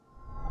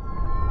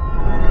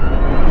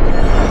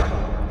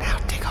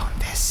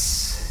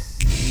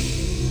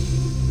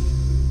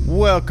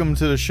Welcome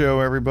to the show,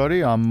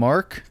 everybody. I'm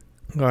Mark.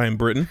 I'm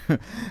Britton.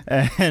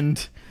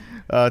 And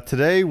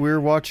today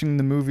we're watching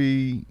the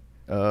movie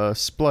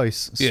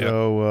Splice. Yeah.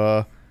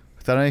 So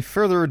without any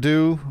further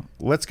ado,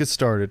 let's get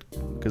started.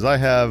 Because I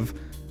have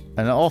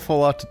an awful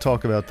lot to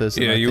talk about this.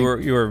 Yeah, you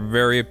were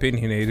very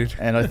opinionated.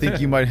 And I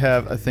think you might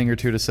have a thing or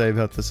two to say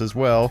about this as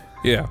well.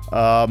 Yeah.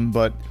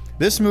 But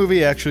this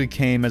movie actually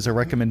came as a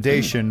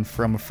recommendation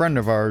from a friend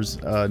of ours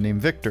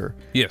named Victor.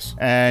 Yes.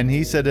 And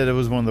he said that it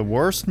was one of the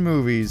worst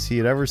movies he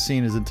had ever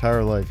seen his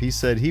entire life. He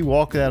said he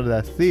walked out of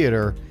that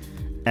theater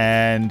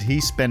and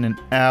he spent an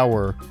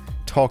hour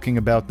talking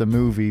about the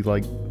movie,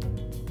 like,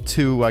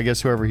 to, I guess,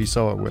 whoever he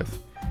saw it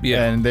with.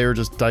 Yeah. And they were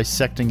just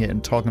dissecting it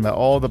and talking about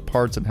all the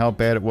parts and how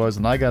bad it was.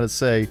 And I gotta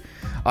say,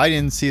 I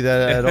didn't see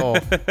that at all.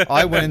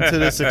 I went into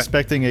this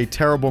expecting a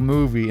terrible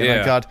movie,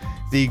 and I got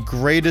the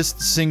greatest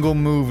single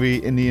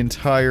movie in the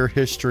entire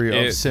history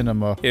of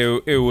cinema.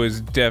 It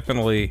was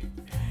definitely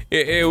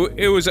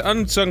it was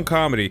unsung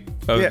comedy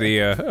of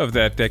of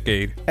that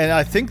decade. And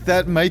I think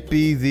that might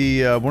be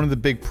the one of the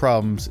big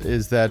problems,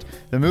 is that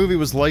the movie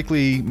was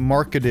likely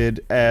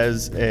marketed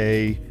as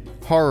a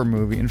horror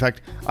movie. In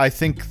fact, I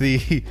think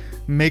the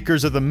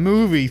makers of the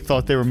movie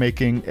thought they were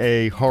making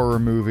a horror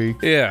movie.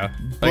 Yeah,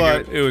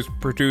 like it was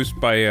produced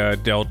by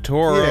Del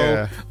Toro.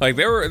 Yeah. Like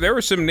there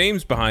were some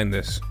names behind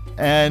this.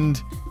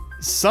 And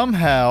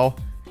somehow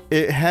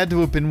it had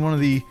to have been one of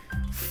the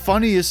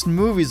funniest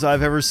movies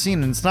I've ever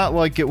seen. And it's not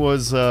like it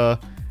was it's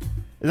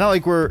not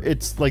like where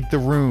it's like The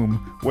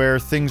Room, where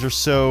things are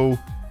so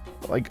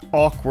like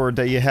awkward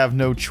that you have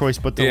no choice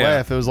but to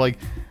laugh. It was like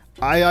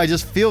I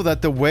just feel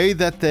that the way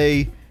that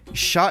they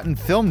shot and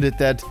filmed it,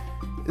 that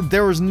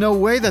there was no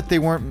way that they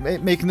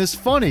weren't making this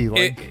funny.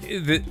 Like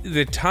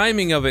the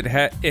timing of it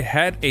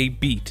had a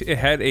beat. It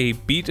had a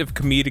beat of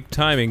comedic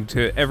timing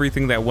to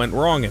everything that went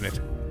wrong in it.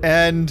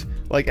 And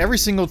like every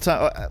single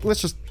time,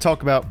 let's just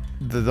talk about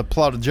the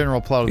plot, the general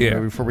plot of the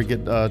movie before we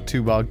get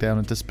too bogged down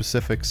into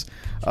specifics.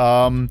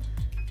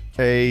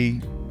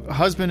 A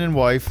husband and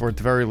wife, or at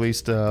the very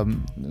least,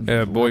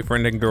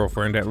 boyfriend and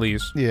girlfriend, at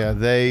least. Yeah,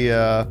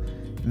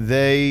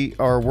 they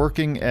are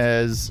working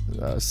as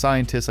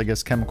scientists, I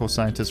guess, chemical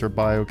scientists or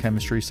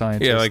biochemistry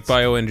scientists. Yeah, like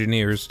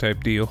bioengineers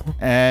type deal.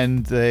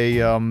 And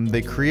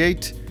they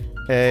create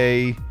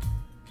a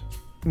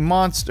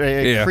monster,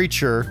 a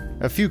creature,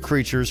 a few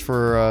creatures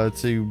for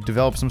to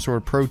develop some sort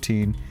of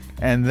protein,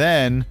 and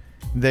then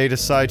they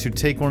decide to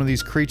take one of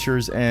these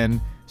creatures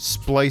and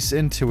splice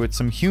into it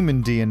some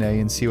human DNA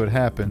and see what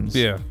happens.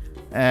 Yeah.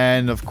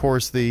 And of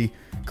course, the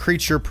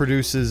creature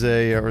produces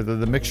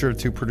the mixture of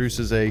two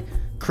produces a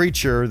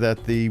creature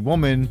that the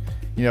woman,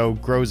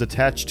 grows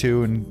attached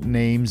to and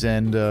names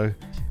and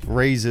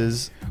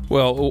raises.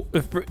 Well,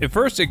 at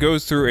first it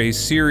goes through a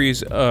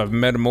series of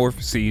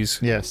metamorphoses.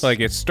 Yes. Like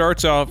it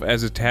starts off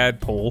as a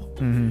tadpole,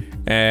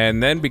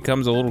 and then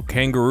becomes a little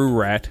kangaroo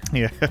rat.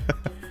 Yeah.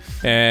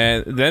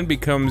 And then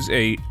becomes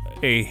a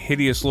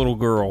hideous little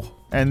girl.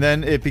 And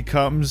then it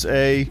becomes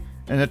an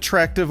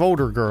attractive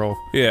older girl.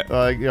 Yeah.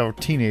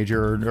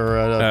 Teenager or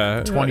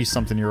a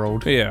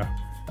 20-something-year-old. Yeah.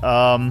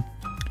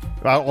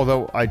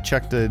 Although I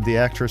checked the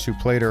actress who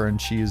played her,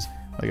 and she's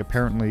like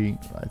apparently,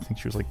 I think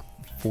she was like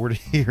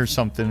 40 or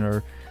something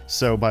or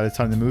so by the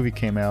time the movie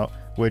came out,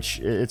 which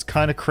it's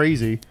kind of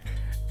crazy.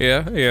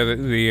 Yeah,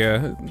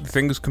 the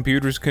things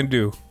computers can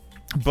do.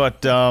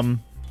 But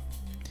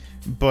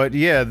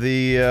yeah,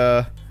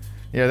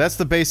 that's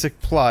the basic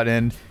plot.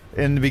 And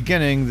in the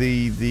beginning,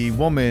 the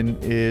woman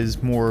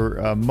is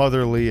more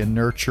motherly and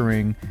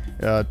nurturing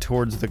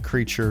towards the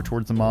creature,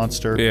 towards the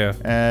monster. Yeah.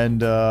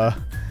 And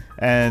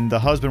the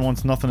husband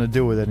wants nothing to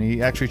do with it, and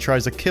he actually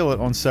tries to kill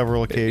it on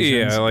several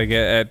occasions. Yeah, like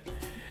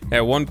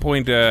at one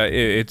point,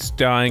 it's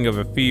dying of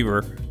a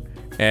fever,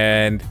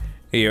 and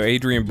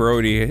Adrian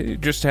Brody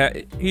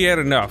he had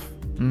enough,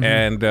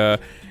 and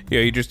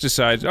he just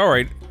decides, all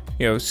right,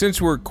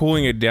 since we're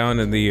cooling it down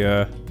in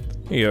the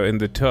in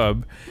the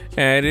tub,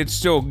 and it's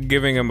still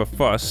giving him a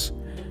fuss,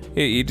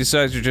 he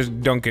decides to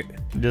just dunk it,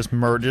 just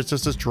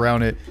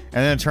drown it, and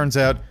then it turns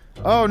out,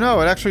 oh no,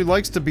 it actually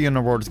likes to be in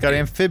the water. It's got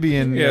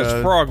amphibian. Yeah, it's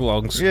frog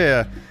lungs.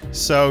 Yeah.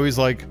 So he's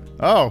like,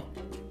 oh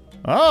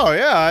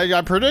yeah,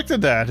 I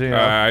predicted that.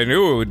 I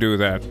knew it would do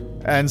that.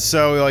 And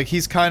so like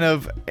he's kind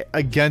of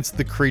against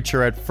the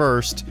creature at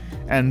first,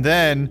 and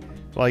then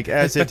like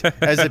as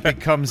it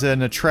becomes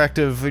an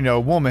attractive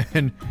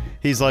woman,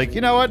 he's like,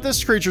 you know what,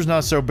 this creature's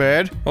not so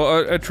bad. Well,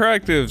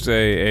 attractive's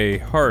a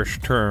harsh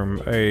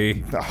term.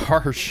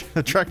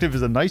 Attractive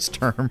is a nice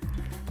term.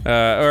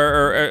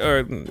 Or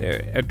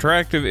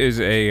attractive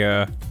is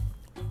a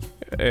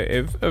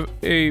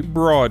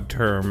broad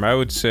term. I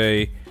would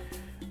say,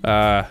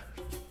 I'm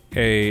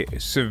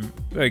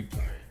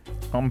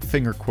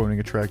finger quoting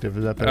attractive.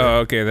 Is that better? Oh,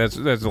 okay, that's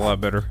a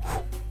lot better.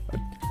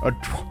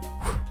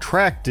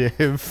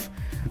 Attractive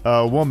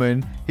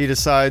woman. He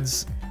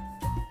decides,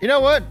 you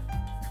know what?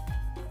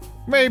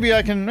 Maybe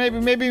I can.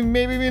 Maybe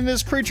me and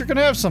this creature can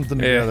have something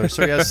together.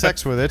 So he has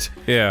sex with it.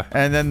 Yeah.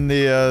 And then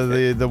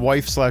the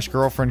wife /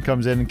 girlfriend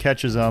comes in and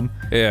catches him.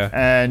 Yeah.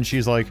 And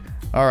she's like,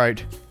 all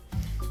right,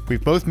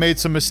 we've both made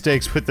some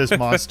mistakes with this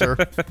monster.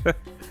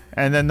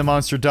 And then the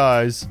monster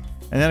dies,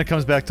 and then it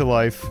comes back to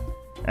life,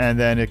 and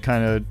then it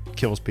kind of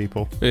kills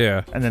people.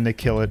 Yeah. And then they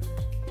kill it,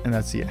 and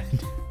that's the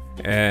end.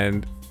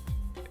 And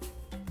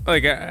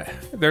like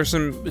there's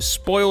some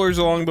spoilers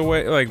along the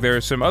way. Like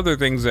there's some other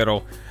things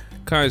that'll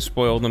kind of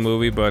spoil the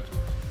movie, but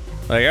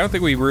like I don't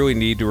think we really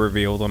need to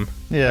reveal them.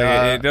 Yeah,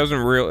 like, it doesn't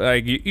really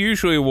like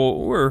usually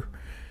we're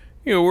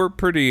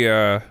pretty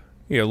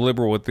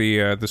liberal with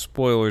the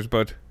spoilers,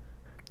 but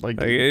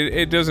like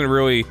it doesn't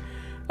really,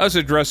 us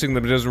addressing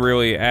them doesn't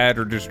really add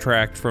or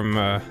detract from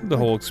the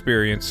whole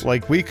experience.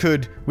 like we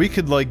could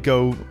like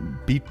go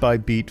beat by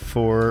beat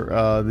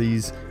for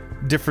these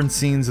different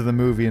scenes of the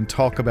movie and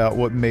talk about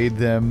what made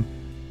them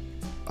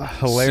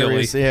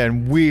hilarious, Silly.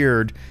 and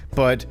weird,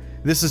 but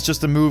this is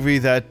just a movie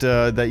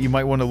that you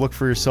might want to look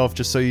for yourself,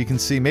 just so you can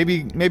see.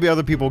 Maybe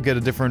other people get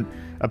a different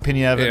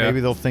opinion of it. Yeah. Maybe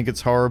they'll think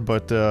it's horror,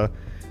 but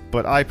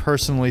I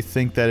personally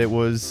think that it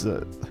was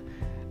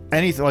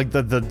anything like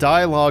the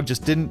dialogue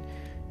just didn't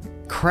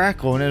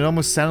crackle, and it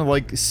almost sounded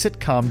like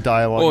sitcom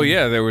dialogue. Oh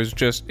yeah, it was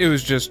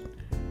just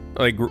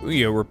like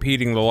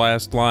repeating the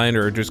last line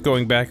or just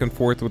going back and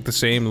forth with the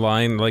same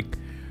line. Like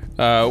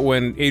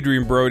when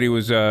Adrian Brody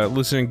was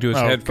listening to his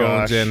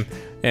headphones gosh.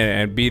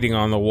 and beating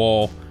on the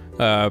wall.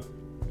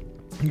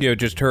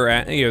 Just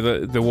her,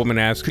 the woman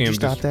asking him.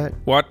 Could you stop that?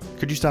 What?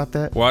 Could you stop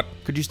that? What?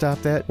 Could you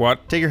stop that?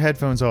 What? Take your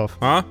headphones off.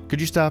 Huh?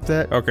 Could you stop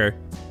that? Okay.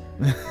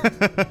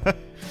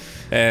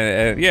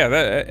 and yeah,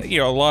 that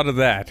a lot of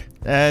that.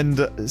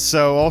 And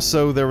so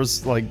also there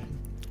was like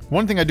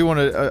one thing I do want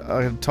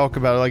to talk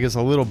about, I guess,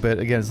 a little bit.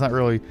 Again, it's not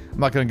really. I'm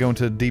not going to go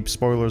into deep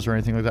spoilers or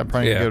anything like that. I'm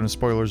probably going to go into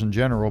spoilers in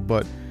general,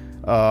 but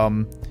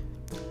I'm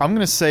going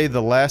to say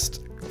the last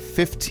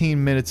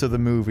 15 minutes of the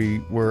movie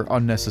were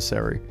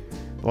unnecessary.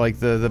 Like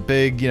the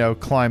big,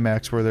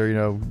 climax where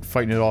they're,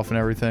 fighting it off and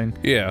everything.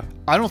 Yeah.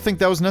 I don't think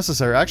that was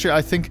necessary. Actually,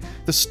 I think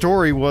the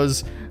story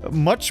was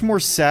much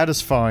more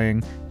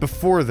satisfying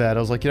before that.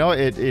 I was like,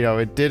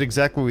 it did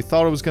exactly what we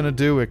thought it was going to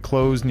do. It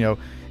closed, it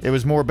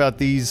was more about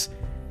these,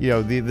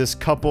 this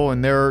couple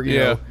and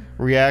their,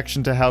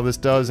 reaction to how this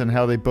does, and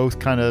how they both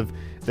kind of,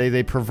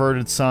 they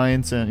perverted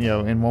science and,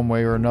 in one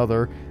way or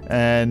another.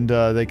 And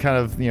they kind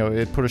of,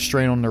 it put a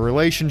strain on their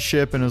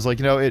relationship, and it was like,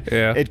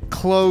 it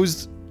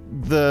closed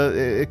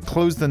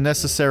the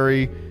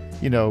necessary,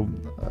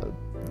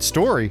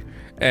 story.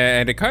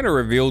 And it kind of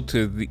revealed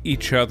to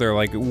each other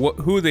like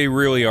who they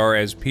really are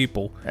as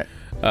people.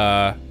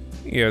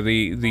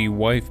 The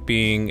wife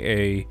being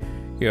a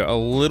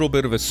little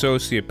bit of a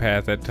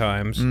sociopath at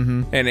times,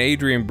 and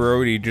Adrian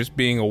Brody just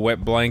being a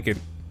wet blanket.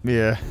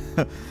 Yeah,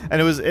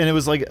 and it was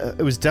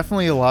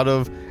definitely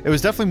it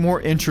was definitely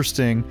more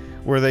interesting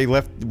where they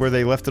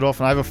left it off.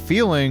 And I have a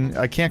feeling,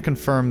 I can't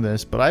confirm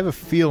this, but I have a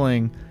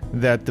feeling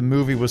that the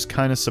movie was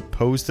kind of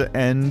supposed to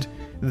end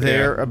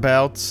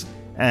thereabouts,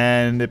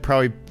 and it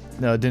probably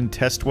didn't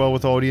test well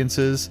with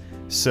audiences,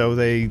 so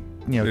they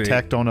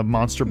tacked on a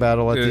monster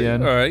battle at the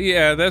end.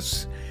 Yeah,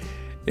 that's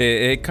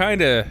it.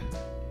 Kind of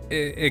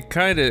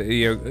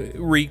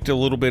reeked a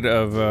little bit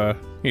of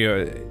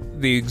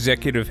the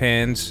executive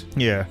hands.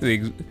 Yeah.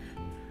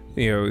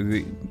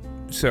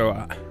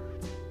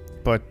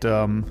 But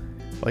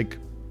like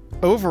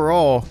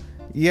overall,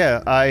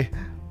 yeah,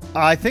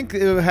 I think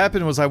what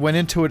happened was I went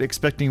into it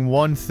expecting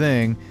one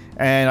thing,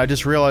 and I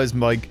just realized,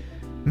 like,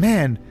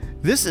 man,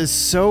 this is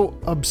so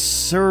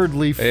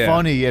absurdly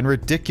funny and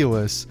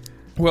ridiculous.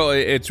 Well,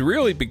 it's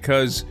really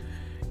because,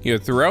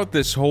 throughout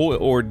this whole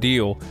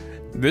ordeal,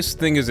 this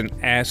thing is an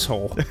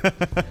asshole.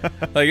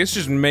 Like, it's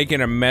just making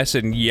a mess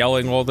and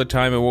yelling all the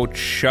time. It won't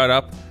shut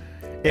up.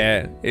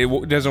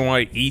 It doesn't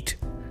want to eat.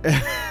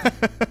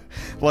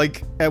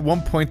 Like at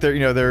one point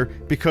they're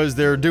because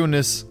they're doing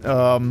this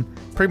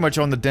pretty much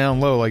on the down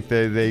low, like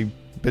they've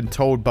been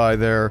told by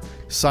their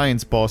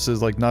science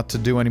bosses like not to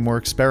do any more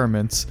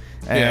experiments,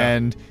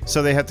 and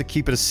so they have to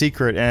keep it a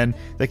secret, and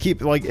they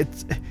keep like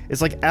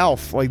it's like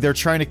Alf, like they're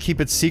trying to keep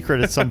it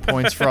secret at some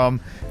points from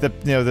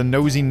the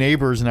nosy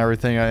neighbors and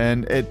everything,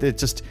 and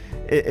it's just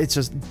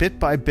bit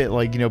by bit,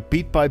 like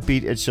beat by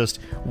beat, it's just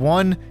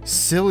one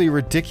silly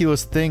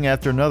ridiculous thing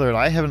after another, and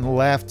I haven't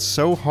laughed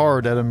so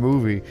hard at a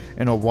movie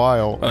in a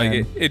while.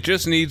 Like it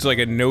just needs like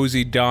a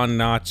nosy Don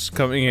Knotts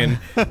coming in,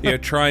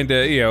 trying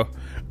to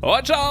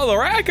what's all the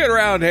racket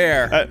around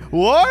here?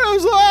 What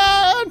is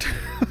that?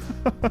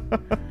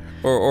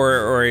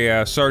 or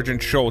a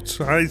Sergeant Schultz.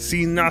 I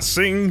see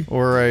nothing.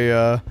 Or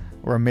a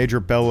Major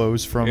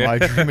Bellows from I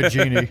Dream of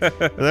Jeannie.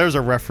 There's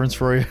a reference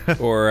for you.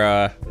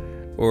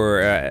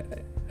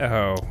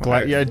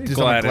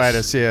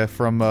 Gladys, yeah,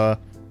 from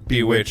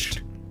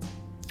Bewitched.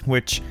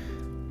 Which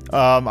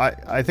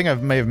I think I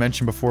may have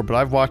mentioned before, but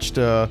I've watched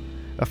a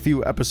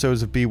few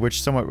episodes of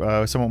Bewitched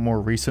somewhat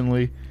more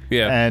recently.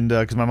 Yeah. And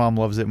because my mom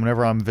loves it,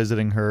 whenever I'm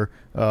visiting her,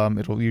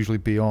 it'll usually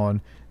be on,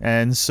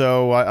 and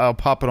so I'll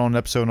pop it on an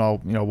episode and I'll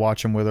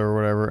watch them with her or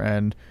whatever.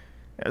 And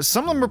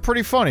some of them are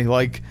pretty funny,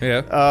 like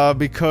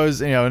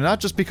because not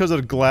just because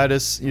of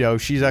Gladys,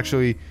 she's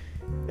actually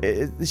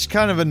it's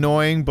kind of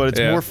annoying, but it's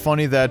Yeah. more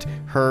funny that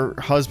her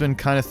husband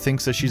kind of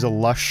thinks that she's a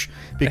lush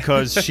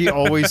because she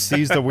always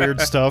sees the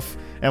weird stuff,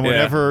 and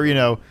whenever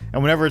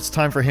whenever it's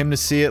time for him to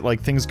see it,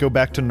 like things go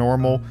back to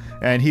normal,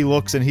 and he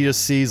looks and he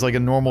just sees like a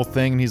normal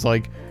thing, and he's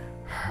like,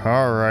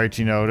 all right,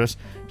 just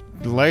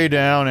lay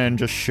down and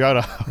just shut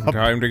up.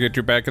 Time to get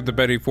you back at the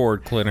Betty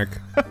Ford clinic.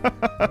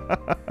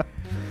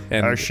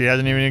 And She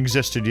hasn't even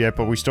existed yet,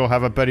 but we still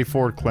have a Betty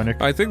Ford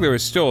clinic. I think there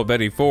was still a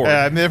Betty Ford.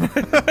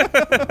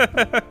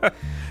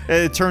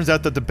 It turns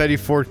out that the Betty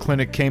Ford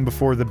clinic came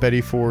before the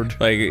Betty Ford.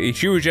 Like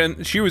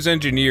she was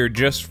engineered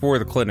just for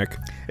the clinic.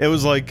 It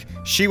was like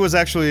she was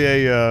actually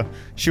a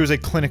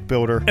clinic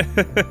builder,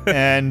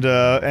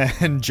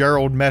 and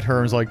Gerald met her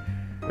and was like,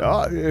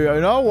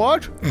 you know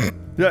what?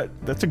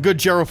 That's a good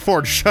Gerald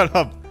Ford. Shut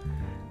up.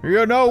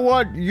 You know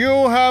what?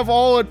 You have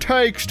all it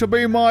takes to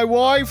be my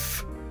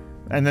wife.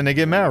 And then they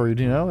get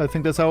married. I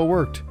think that's how it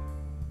worked.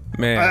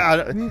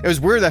 Man, It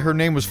was weird that her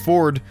name was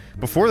Ford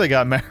before they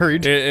got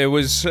married. it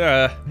was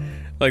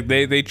like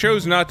they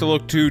chose not to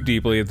look too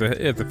deeply at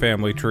the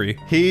family tree.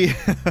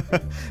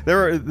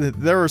 There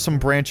were some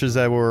branches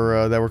that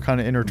were kind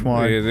of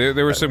intertwined. Yeah,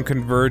 there were some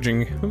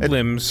converging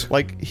limbs.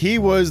 Like he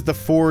was the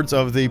Fords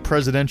of the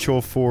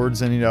presidential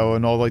Fords, and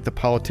and all like the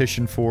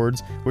politician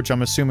Fords, which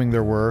I'm assuming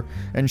there were,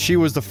 and she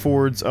was the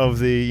Fords of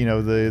the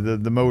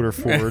the motor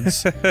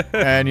Fords,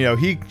 and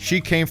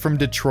she came from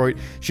Detroit.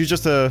 She's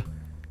just a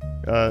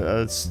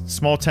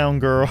small town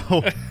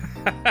girl.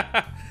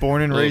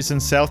 Born and raised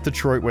in South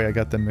Detroit. Wait, I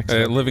got them mixed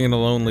up. Living in a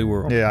lonely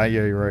world. Yeah,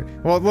 you're right.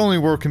 Well, Lonely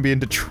World can be in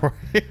Detroit.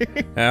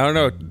 I don't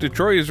know.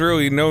 Detroit is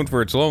really known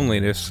for its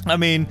loneliness, I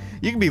mean,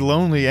 you can be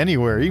lonely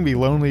anywhere. You can be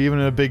lonely even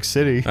in a big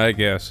city. I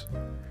guess.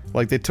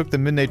 Like, they took the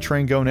midnight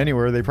train going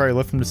anywhere. They probably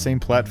left from the same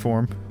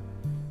platform.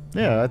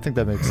 Yeah, I think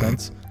that makes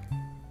sense.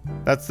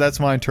 That's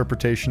my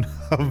interpretation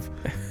of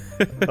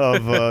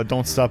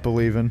Don't Stop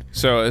Believin'.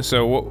 So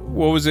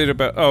what was it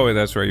about? Oh,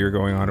 that's right. You were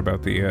going on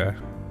about the.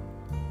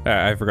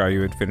 I forgot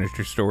you had finished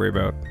your story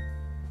about.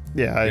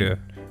 Yeah,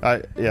 I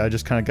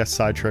just kind of got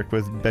sidetracked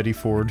with Betty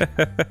Ford.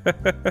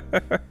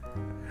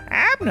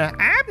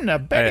 Abner,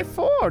 Betty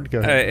Ford.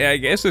 Go ahead. I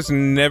guess it's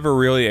never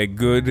really a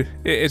good.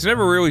 It's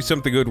never really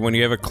something good when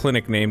you have a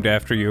clinic named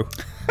after you.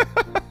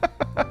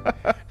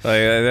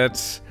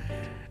 That's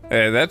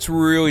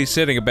really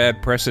setting a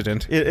bad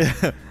precedent.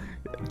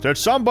 Did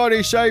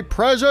somebody say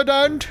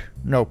president?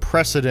 No,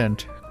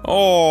 precedent.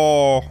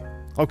 Oh.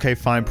 Okay,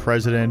 fine,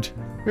 president.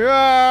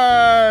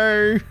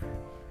 Yay!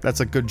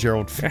 That's a good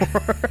Gerald Ford.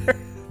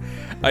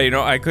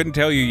 I couldn't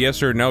tell you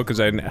yes or no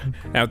because I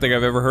don't think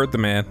I've ever heard the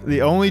man.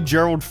 The only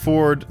Gerald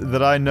Ford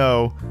that I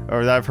know,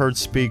 or that I've heard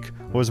speak,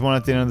 was one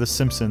at the end of The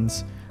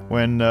Simpsons,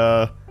 when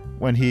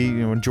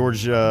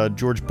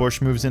George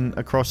Bush moves in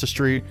across the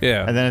street.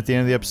 Yeah. And then at the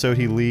end of the episode,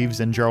 he leaves,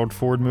 and Gerald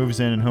Ford moves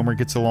in, and Homer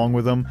gets along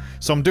with him.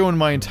 So I'm doing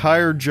my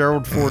entire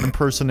Gerald Ford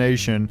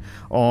impersonation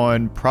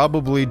on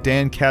probably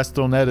Dan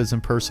Castellaneta's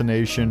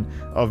impersonation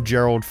of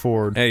Gerald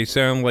Ford. Hey, you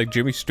sound like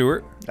Jimmy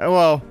Stewart.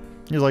 Well,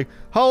 he's like,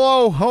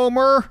 "Hello,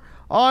 Homer.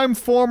 I'm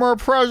former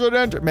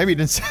president." Maybe he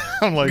didn't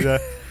sound like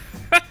that.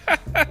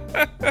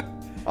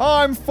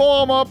 I'm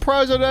former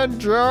President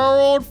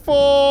Gerald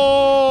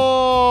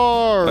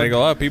Ford. Like a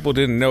lot of people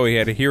didn't know he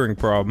had a hearing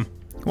problem.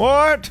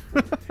 What?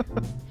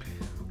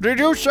 Did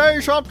you say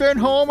something,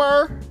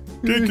 Homer?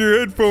 Take your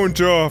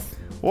headphones off.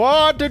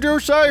 What did you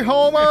say,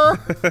 Homer?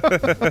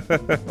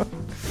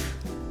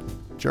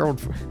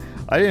 Gerald.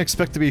 I didn't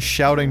expect to be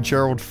shouting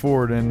Gerald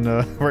Ford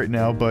right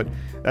now, but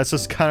that's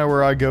just kind of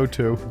where I go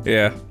to.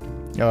 Yeah.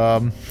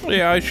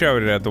 Yeah, I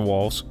shouted at the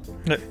walls.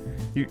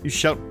 You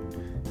shout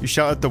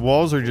at the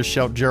walls, or you just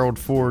shout Gerald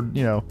Ford,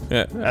 Yeah,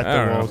 at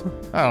the walls?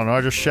 I don't know.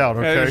 I just shout.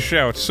 Okay. Yeah, just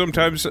shout.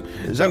 Sometimes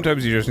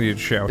you just need to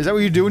shout. Is that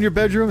what you do in your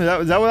bedroom?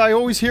 Is that what I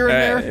always hear in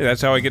there?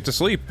 That's how I get to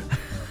sleep.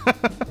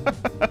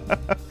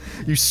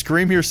 You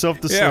scream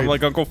yourself to sleep. Yeah, I'm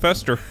like Uncle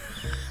Fester.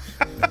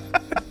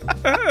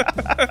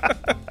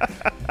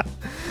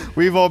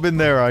 We've all been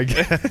there, I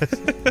guess.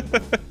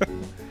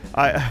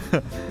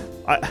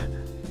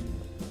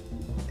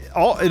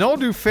 In all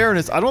due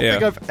fairness, I don't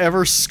think I've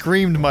ever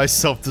screamed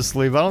myself to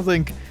sleep. I don't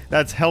think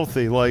that's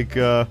healthy. Like,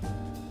 I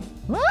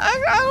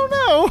don't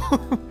know.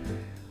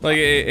 Like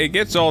it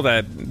gets all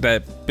that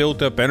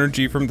built up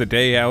energy from the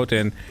day out,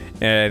 and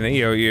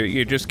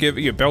you just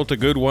you belt a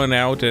good one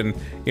out, and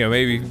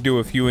maybe do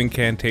a few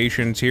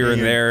incantations here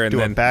and there, and do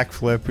then a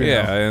backflip.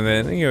 And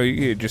then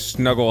you just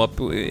snuggle up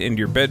in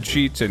your bed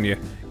sheets and you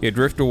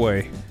drift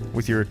away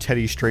with your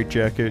Teddy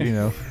straitjacket.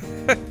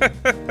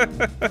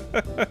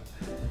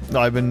 No,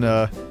 I've been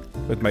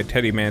with my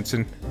Teddy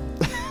Manson.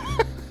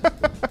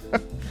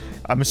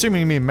 I'm assuming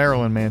you mean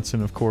Marilyn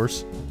Manson, of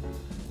course.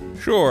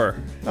 Sure.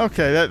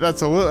 Okay,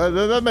 that's a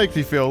little. That makes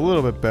me feel a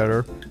little bit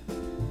better.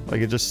 Like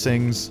it just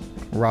sings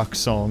rock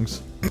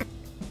songs.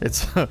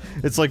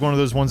 It's like one of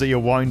those ones that you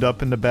wind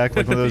up in the back,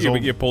 like one of those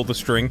old. You pull the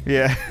string.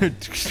 Yeah.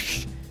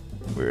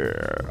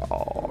 We're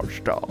all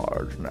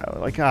stars now.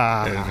 Like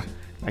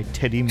like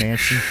Teddy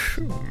Manson.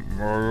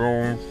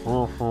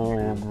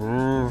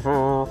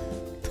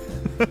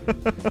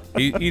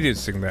 He did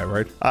sing that,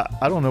 right?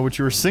 I don't know what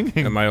you were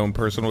singing. And My Own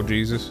Personal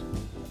Jesus.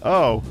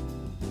 Oh,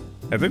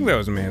 I think that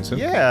was Manson.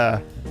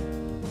 yeah.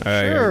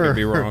 I Sure. could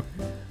be wrong.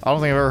 I don't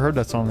think I've ever heard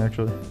that song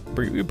actually.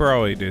 You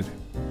probably did.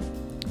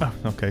 Oh,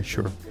 okay,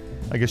 sure.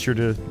 I guess you're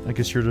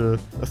the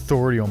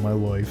authority on my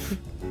life.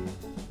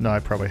 No, I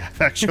probably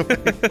have actually.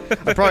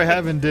 I probably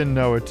have and didn't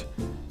know it.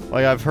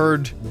 Like I've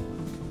heard.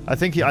 I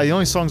think the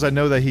only songs I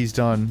know that he's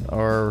done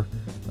are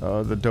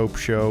the Dope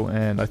Show,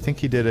 and I think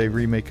he did a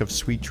remake of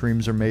Sweet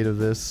Dreams Are Made of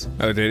This.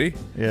 Oh, did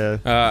he? Yeah.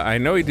 I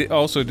know he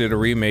also did a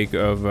remake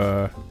of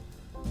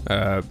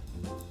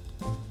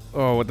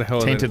what the hell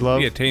is it? Tainted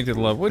Love? Yeah, Tainted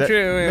Love, which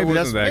Maybe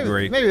wasn't that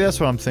great. Maybe that's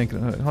what I'm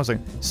thinking. I was like,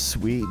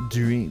 "Sweet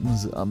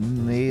dreams are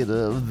made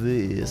of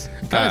this."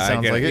 Kind of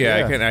sounds like it.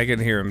 Yeah, Yeah, I can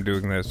hear him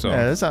doing that song.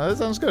 Yeah, that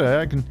sounds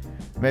good.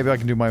 Maybe I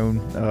can do my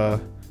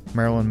own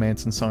Marilyn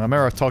Manson song. I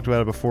remember I've talked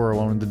about it before. I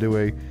wanted to do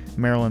a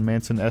Marilyn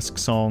Manson-esque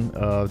song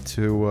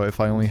to If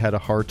I Only Had a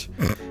Heart.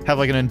 Have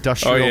like an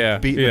industrial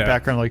beat in the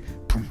background, like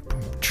boom,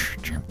 boom,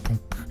 boom,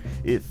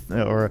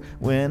 or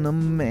when a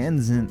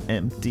man's an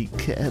empty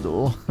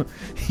kettle,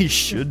 he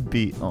should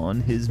be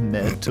on his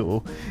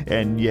metal,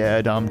 and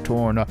yet I'm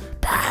torn up.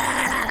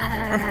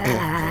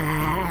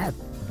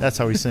 That's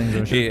how he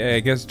sings. Yeah, I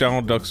guess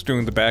Donald Duck's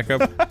doing the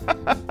backup.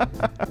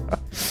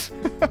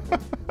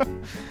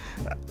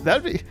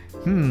 That'd be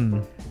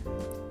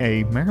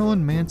a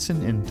Marilyn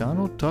Manson and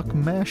Donald Duck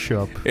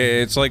mashup.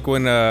 It's like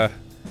when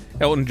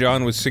Elton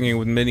John was singing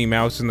with Minnie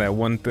Mouse in that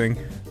one thing.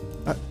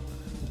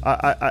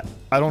 I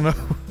don't know.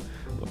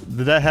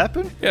 Did that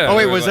happen? Yeah. Oh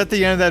wait, was that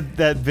the end of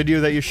that video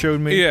that you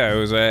showed me? Yeah, it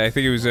was. I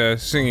think he was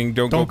singing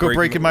 "Don't Go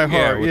Breaking My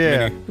Heart."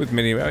 Yeah, with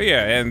Minnie.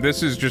 Yeah, and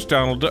this is just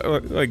Donald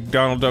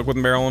Duck with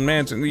Marilyn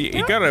Manson.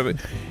 You gotta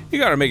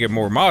make it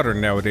more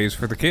modern nowadays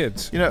for the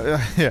kids. You know,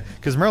 yeah,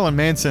 because Marilyn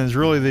Manson is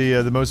really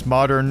the most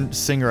modern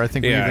singer I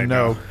think we even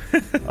know.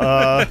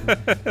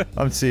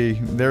 Let's see.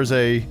 There's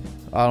I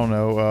don't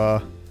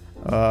know.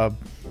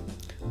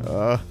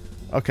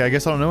 Okay, I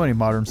guess I don't know any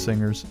modern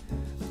singers.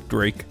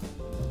 Drake.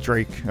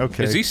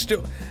 Okay. Is he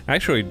still?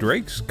 Actually,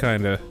 Drake's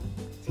kind of.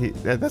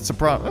 That's the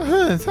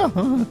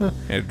problem.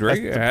 Yeah,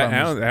 Drake.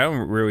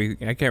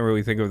 I can't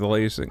really think of the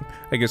latest thing.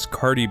 I guess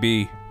Cardi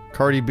B.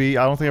 Cardi B.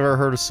 I don't think I've ever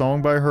heard a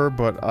song by her,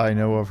 but I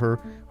know of her.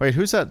 Wait,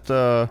 who's that?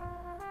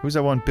 Who's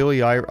that one? Billie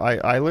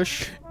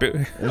Eilish?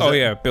 Billy.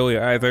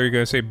 I thought you were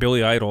gonna say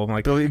Billy Idol. I'm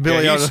like, Billy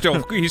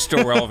Idol. He's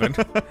still relevant.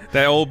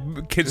 That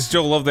old kids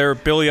still love their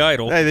Billy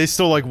Idol. Hey, they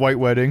still like White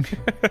Wedding.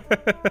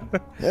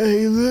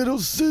 Hey, little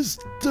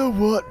sister,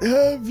 what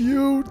have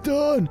you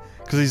done?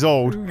 Because he's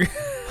old.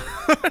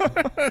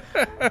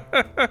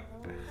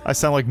 I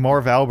sound like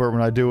Marv Albert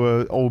when I do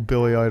a old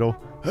Billy Idol.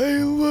 Hey,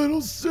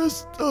 little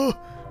sister.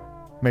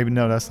 Maybe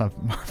no, that's not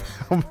Marv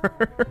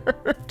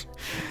Albert.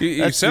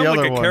 You sound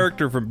like a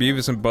character from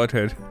Beavis and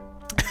Butthead.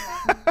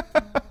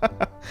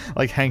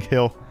 Like Hank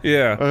Hill.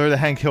 Yeah. Or the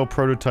Hank Hill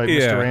prototype,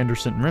 Mr.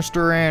 Anderson.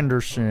 Mr.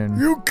 Anderson.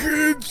 You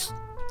kids!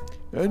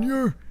 And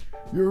your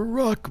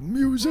rock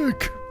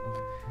music.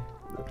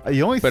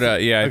 The only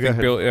I think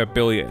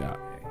Billie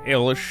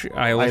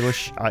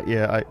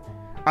Eilish.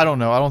 I don't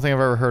know. I don't think I've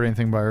ever heard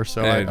anything by her,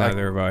 so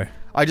neither have I.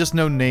 I just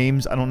know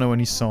names. I don't know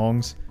any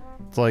songs.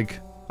 It's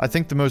like I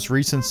think the most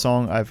recent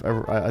song I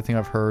think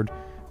I've heard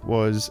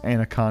was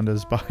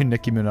Anacondas by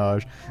Nicki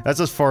Minaj.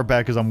 That's as far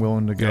back as I'm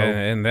willing to go. Yeah,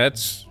 and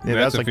that's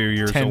like a few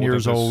years 10 old.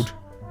 years old.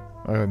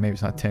 Maybe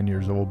it's not 10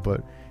 years old,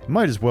 but it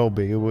might as well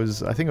be.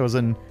 I think I was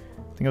in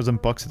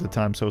Bucks at the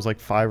time, so it was like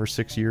 5 or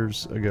 6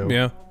 years ago.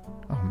 Yeah.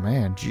 Oh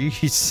man,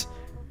 jeez.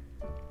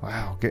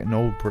 Wow, getting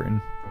old, Britain.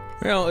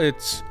 Well,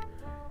 it's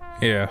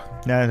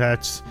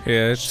That's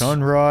it's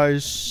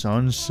sunrise,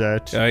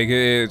 sunset.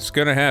 It's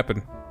gonna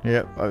happen.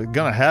 Yeah,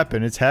 gonna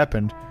happen. It's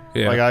happened.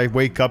 Yeah. Like I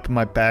wake up and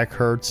my back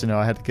hurts,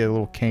 I had to get a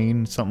little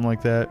cane, something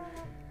like that. All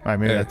right,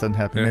 maybe that doesn't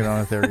happen. Maybe I'm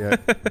not there yet.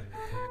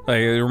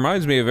 Like it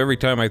reminds me of every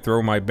time I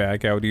throw my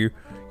back out, you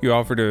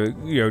offer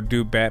to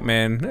do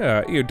Batman,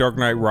 Dark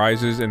Knight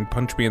Rises and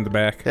punch me in the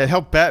back. It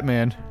helped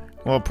Batman.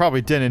 Well, it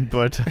probably didn't,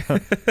 but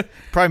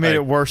probably made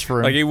it worse for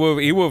him. Like he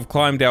would have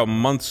climbed out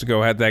months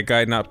ago had that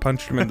guy not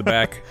punched him in the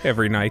back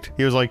every night.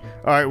 He was like,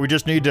 "All right, we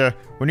need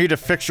to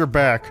fix your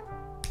back."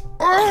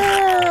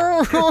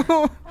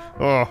 Oh,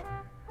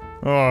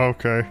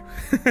 okay.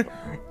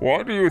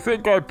 Why do you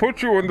think I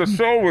put you in the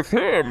cell with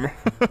him?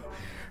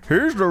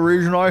 Here's the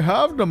reason I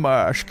have the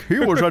mask. He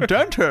was a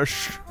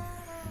dentist.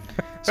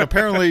 So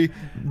apparently,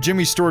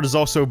 Jimmy Stewart is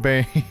also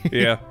Bane.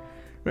 Yeah.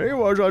 He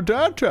was a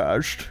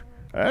dentist.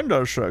 And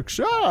a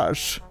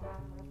success.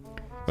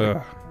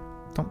 Ugh.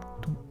 Don't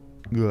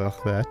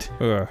that.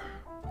 Ugh.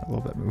 I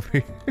love that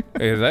movie.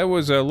 Hey, that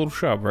was Little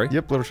Shop, right?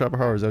 Yep, Little Shop of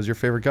Horrors. That was your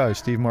favorite guy,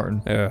 Steve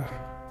Martin. Yeah.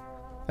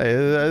 Hey,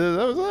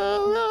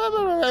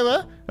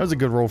 that was a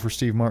good role for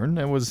Steve Martin.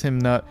 It was him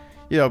not,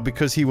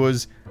 because he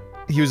was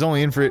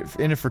only in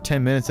it for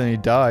 10 minutes and he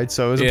died,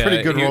 so it was a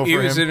pretty good role for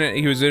him.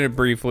 He was in it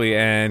briefly,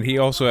 and he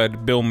also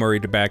had Bill Murray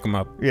to back him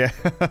up. Yeah.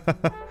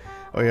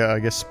 Oh yeah, I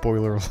guess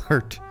spoiler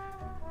alert.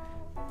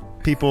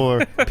 People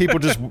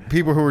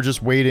who were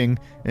just waiting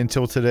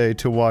until today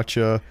to watch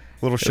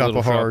Little Shop Little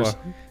of Shop Horrors. of-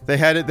 They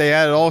had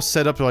it all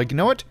set up. They're like, you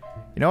know what?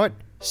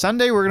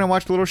 Sunday we're gonna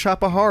watch Little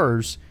Shop of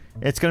Horrors.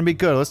 It's gonna be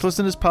good. Let's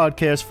listen to this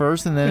podcast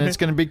first, and then it's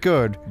gonna be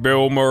good.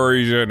 Bill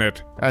Murray's in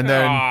it. And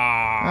then,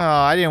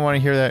 Ah. I didn't want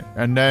to hear that.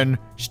 And then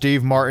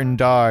Steve Martin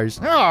dies.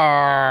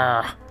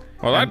 Ah.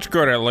 Well, that's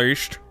good at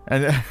least.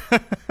 And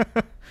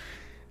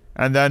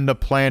and then the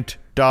plant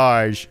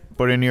dies,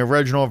 but in the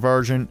original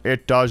version,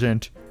 it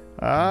doesn't.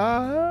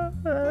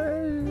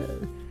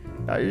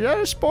 Is that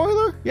a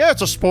spoiler? Yeah,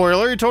 it's a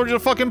spoiler. He told you the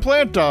fucking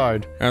plant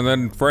died. And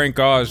then Frank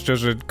Oz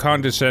does a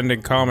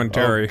condescending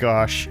commentary. Oh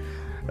gosh,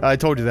 I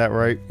told you that,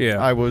 right? Yeah.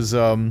 I was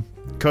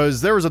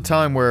because there was a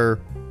time where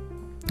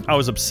I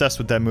was obsessed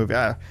with that movie.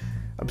 I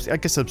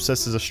guess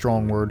obsessed is a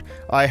strong word.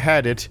 I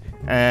had it,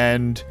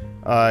 and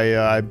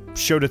I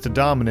showed it to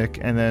Dominic,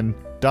 and then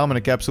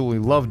Dominic absolutely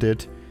loved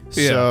it.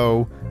 Yeah.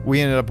 So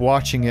we ended up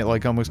watching it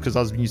like almost because I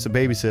was used to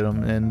babysit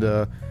him,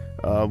 and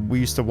we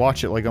used to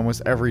watch it like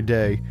almost every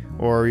day,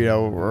 or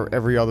or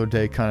every other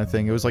day kind of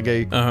thing. It was like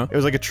a it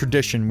was like a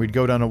tradition. We'd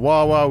go down to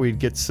Wawa, we'd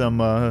get some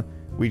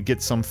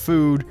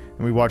food,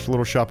 and we'd watch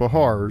Little Shop of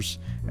Horrors,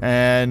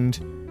 and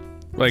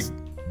Like,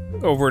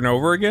 over and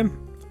over again?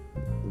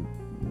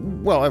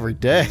 well, every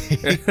day.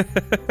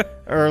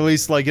 Or at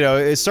least, like,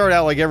 it started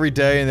out like every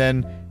day, and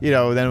then,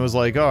 then it was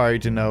like, all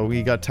right,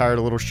 we got tired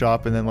of Little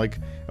Shop, and then like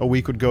a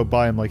week would go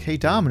by. I'm like, hey,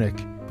 Dominic,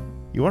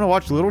 you want to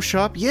watch Little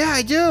Shop? Yeah,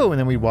 I do. And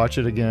then we'd watch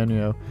it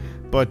again,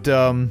 But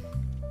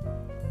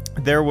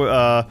there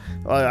were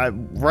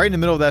right in the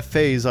middle of that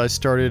phase, I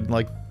started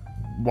like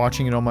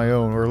watching it on my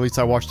own, or at least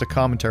I watched the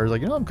commentary. I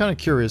was like, I'm kind of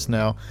curious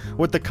now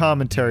what the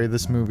commentary of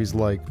this movie's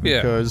like,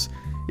 Yeah. because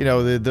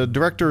the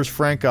director is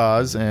Frank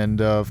Oz, and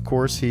of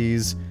course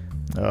he's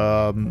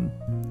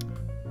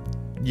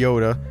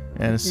Yoda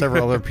and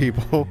several other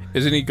people.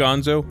 Isn't he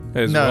Gonzo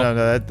as well?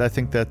 No. I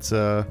think that's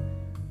another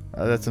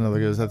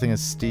guy. I think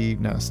it's Steve.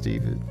 No,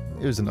 Steve.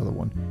 It was another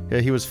one. Yeah,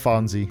 he was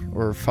Fonzie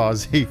or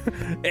Fozzie.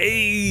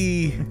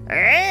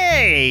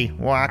 Hey,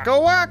 waka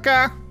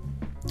waka.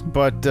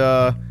 But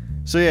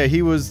so yeah,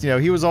 he was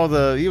all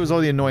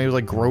the annoying. He was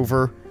like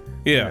Grover.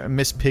 Yeah.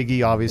 Miss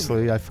Piggy,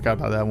 obviously. I forgot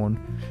about that one.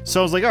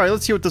 So I was like, all right,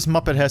 let's see what this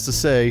Muppet has to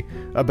say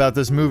about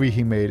this movie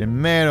he made. And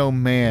man, oh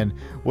man,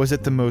 was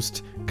it the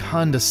most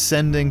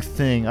condescending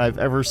thing I've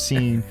ever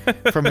seen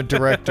from a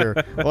director.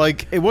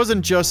 Like, it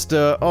wasn't just,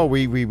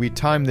 we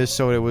timed this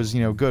so it was,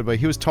 good. But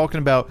he was talking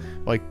about,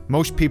 like,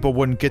 most people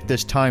wouldn't get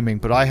this timing,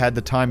 but I had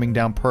the timing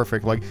down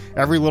perfect. Like,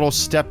 every little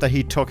step that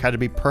he took had to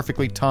be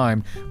perfectly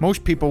timed.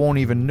 Most people won't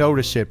even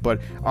notice it,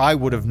 but I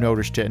would have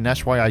noticed it, and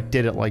that's why I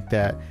did it like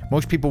that.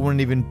 Most people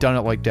wouldn't even done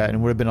it like that, and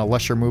it would have been a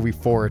lesser movie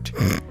for it.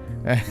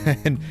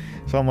 And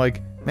so I'm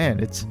like, man,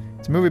 it's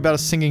a movie about a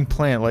singing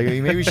plant. Like,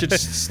 maybe you should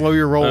slow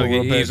your roll a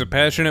little bit. He's a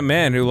passionate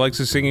man who likes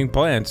the singing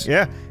plants.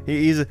 Yeah,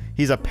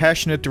 he's a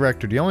passionate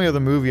director. The only other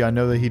movie I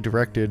know that he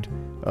directed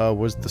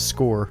was The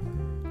Score,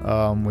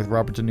 with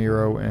Robert De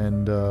Niro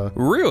and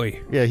Really?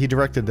 yeah, he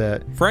directed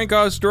that. Frank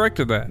Oz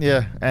directed that.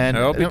 Yeah, and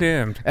I'll be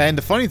damned. And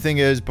the funny thing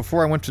is,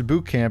 before I went to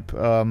boot camp,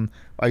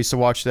 I used to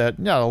watch that,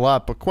 not a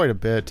lot, but quite a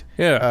bit.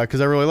 Yeah.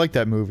 Because I really like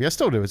that movie. I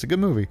still do. It's a good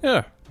movie.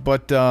 Yeah.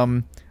 But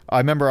I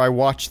remember I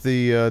watched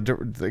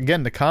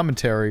the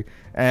commentary,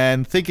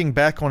 and thinking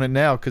back on it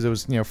now, because it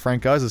was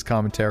Frank Oz's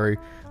commentary,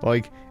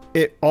 like,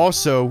 it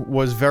also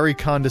was very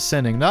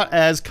condescending. Not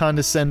as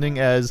condescending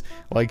as,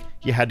 like,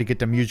 you had to get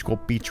the musical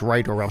beats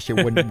right or else it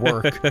wouldn't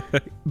work.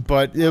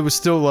 But it was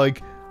still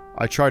like,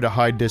 I try to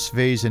hide this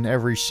vase in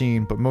every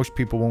scene, but most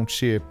people won't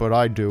see it, but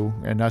I do,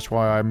 and that's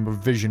why I'm a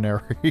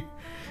visionary.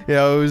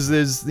 It was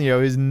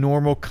his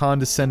normal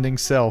condescending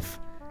self.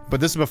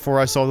 But this is before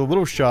I saw the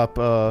Little Shop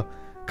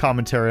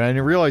commentary, and I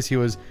didn't realize he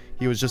was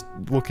just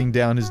looking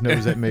down his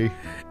nose at me.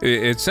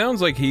 It sounds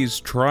like he's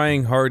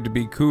trying hard to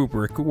be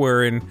Kubrick,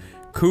 wherein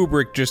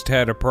Kubrick just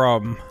had a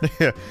problem.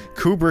 Yeah,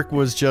 Kubrick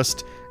was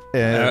just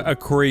A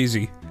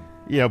crazy.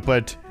 yeah,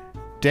 but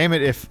damn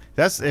it,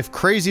 if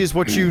crazy is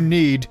what you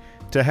need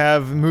to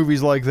have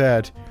movies like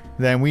that,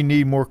 then we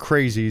need more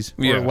crazies,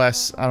 or Yeah.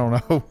 less, I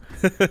don't know,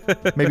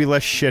 maybe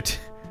less shit,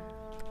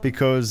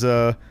 because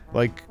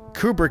like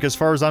Kubrick, as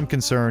far as I'm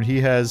concerned, he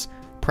has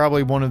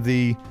probably one of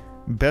the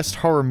best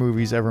horror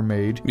movies ever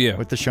made, Yeah.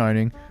 with The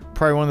Shining,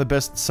 probably one of the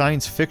best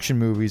science fiction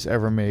movies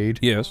ever made,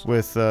 Yes.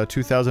 with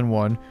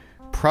 2001,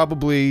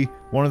 probably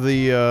one of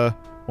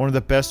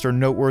the best or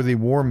noteworthy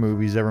war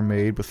movies ever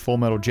made, with Full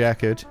Metal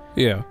Jacket.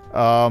 Yeah.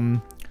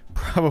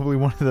 Probably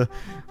one of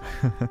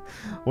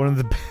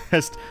the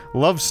best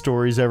love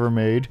stories ever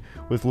made,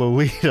 with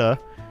Lolita,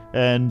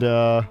 and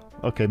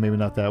okay, maybe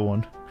not that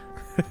one.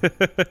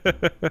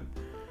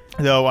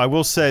 Though I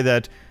will say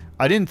that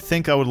I didn't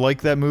think I would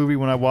like that movie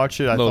when I watched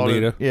it. I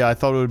Lolita. I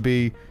thought it would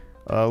be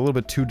a little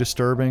bit too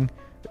disturbing,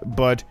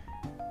 but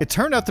it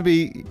turned out to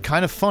be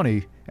kind of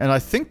funny. And I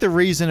think the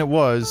reason it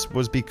was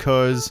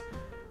because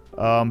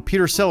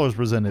Peter Sellers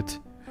was in it.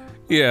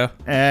 Yeah.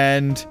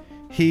 And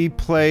he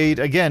played,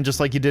 again, just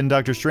like he did in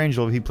Doctor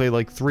Strangelove, he played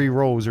like 3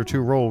 roles or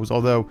 2 roles.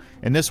 Although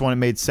in this one it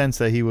made sense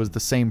that he was the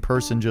same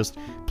person, just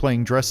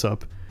playing dress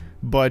up.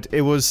 but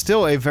it was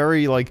still a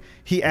very, like,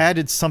 he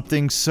added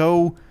something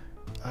so,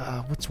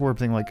 what's the word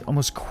thing, like,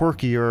 almost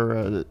quirky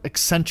or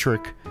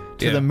eccentric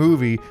to the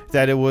movie,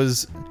 that it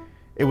was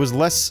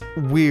less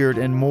weird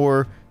and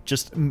more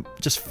just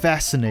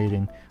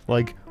fascinating.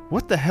 Like,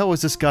 what the hell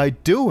is this guy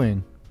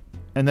doing?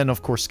 And then,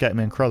 of course,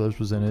 Scatman Crothers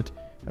was in it.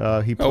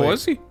 He played,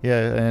 was he?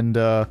 Yeah,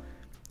 and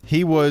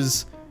he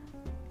was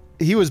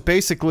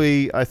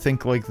basically, I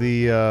think, like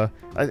the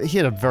he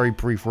had a very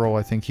brief role.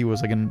 I think he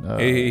was like an.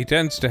 He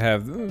tends to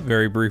have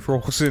very brief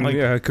roles in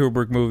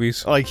Kubrick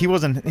movies. Like he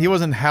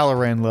wasn't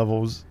Halloran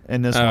levels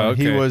in this one.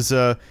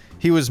 Okay.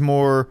 He was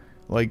more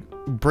like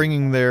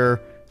bringing their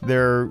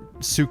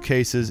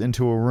suitcases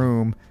into a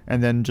room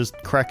and then just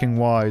cracking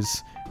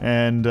wise.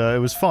 And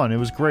it was fun. It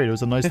was great. It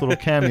was a nice little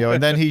cameo.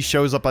 And then he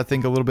shows up, I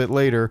think, a little bit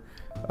later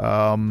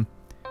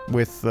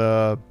with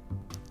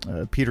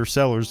Peter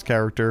Sellers'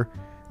 character.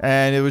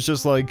 And it was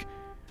just like,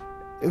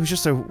 it was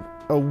just a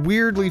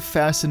weirdly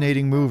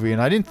fascinating movie. And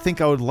I didn't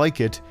think I would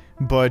like it,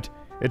 but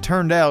it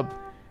turned out,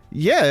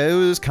 yeah, it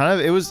was kind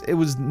of, it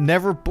was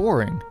never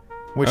boring.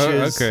 Which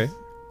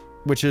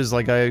is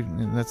like,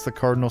 that's the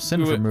cardinal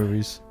sin for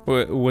movies.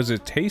 Was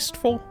it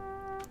tasteful?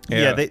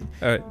 Yeah, because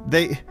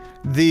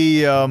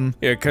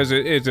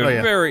it's a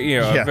very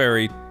a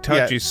very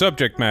touchy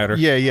subject matter.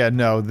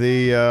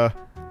 No,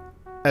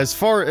 as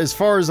far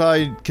as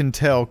I can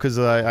tell, because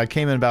I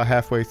came in about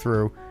halfway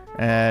through,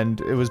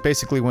 and it was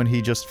basically when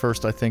he just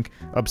first, I think,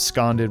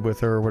 absconded with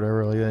her or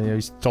whatever. Like,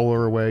 he stole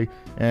her away,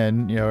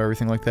 and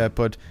everything like that.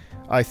 But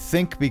I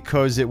think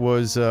because it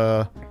was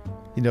the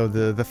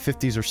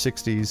 50s or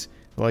 60s,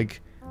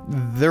 like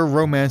their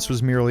romance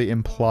was merely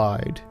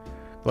implied.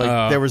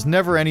 Like there was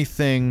never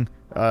anything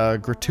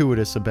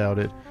gratuitous about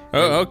it.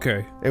 Oh,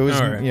 okay. It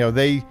was,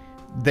 right.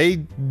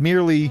 They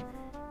merely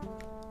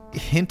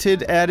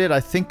hinted at it. I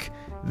think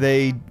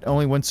they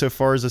only went so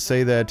far as to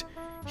say that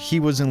he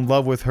was in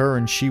love with her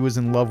and she was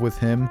in love with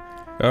him.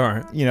 All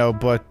right.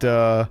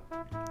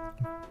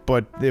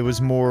 But it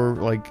was more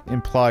like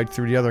implied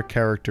through the other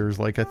characters.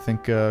 Like I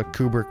think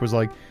Kubrick was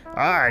like,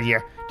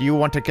 yeah, do you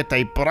want to get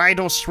a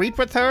bridal suite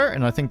with her?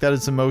 And I think that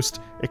is the most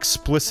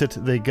explicit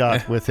they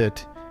got with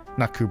it.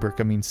 Not Kubrick,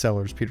 I mean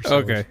Sellers, Peter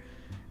Sellers. Okay.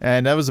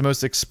 And that was the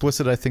most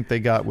explicit I think they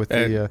got with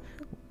the...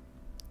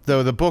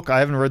 though the book, I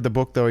haven't read the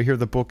book, though. I hear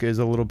the book is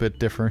a little bit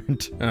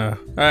different. I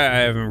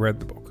haven't read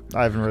the book.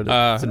 I haven't read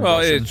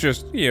it. It's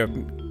just,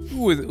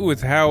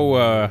 with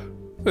how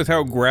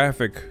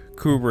graphic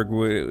Kubrick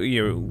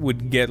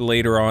would get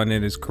later on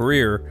in his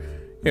career,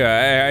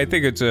 I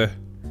think it's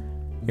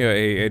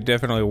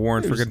definitely a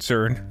warrant for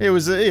concern. It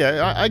was,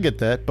 I get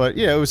that, but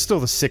it was still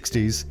the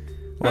 60s.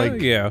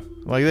 Like,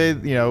 like they,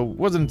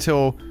 wasn't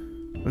until,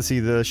 let's see,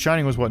 The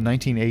Shining was what,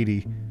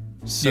 1980?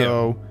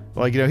 So,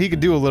 like, he could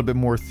do a little bit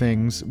more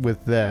things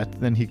with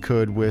that than he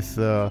could with,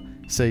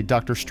 say,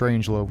 Dr.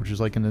 Strangelove, which is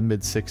like in the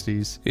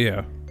mid-60s.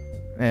 Yeah.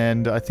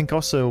 And I think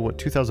also,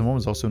 2001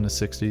 was also in the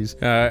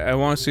 60s. I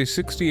want to say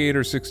 68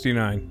 or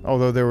 69.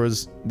 Although there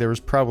was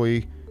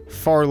probably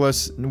far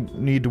less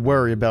need to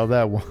worry about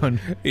that one.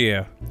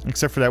 Yeah.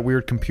 Except for that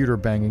weird computer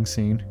banging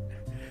scene.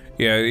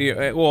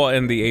 Yeah, well,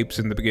 and the apes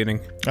in the beginning.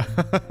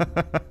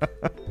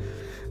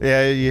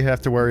 Yeah, you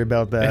have to worry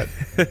about that.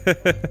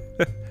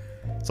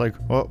 It's like,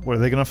 well, what are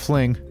they gonna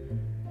fling?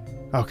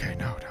 Okay,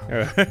 no.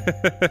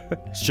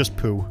 It's just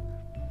poo.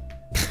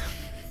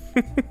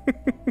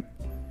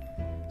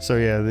 So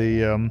yeah,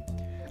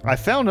 I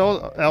found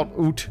out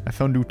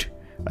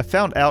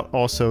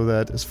also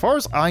that, as far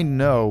as I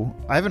know,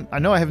 I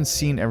haven't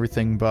seen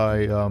everything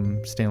by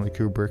Stanley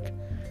Kubrick,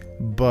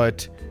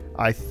 but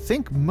I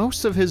think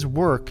most of his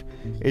work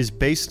is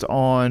based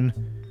on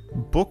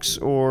books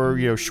or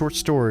short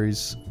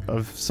stories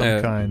of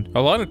some kind.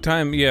 A lot of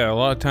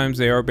times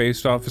they are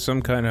based off of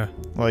some kind of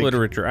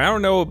literature. I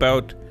don't know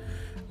about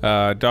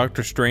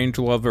Dr.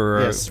 Strangelove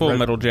or Full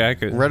Metal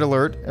Jacket. Red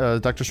Alert.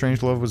 Dr.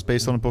 Strangelove was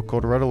based on a book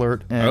called Red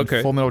Alert, and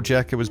Full Metal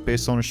Jacket was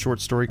based on a short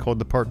story called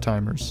The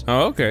Part-Timers.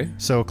 Oh, okay.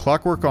 So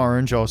Clockwork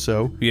Orange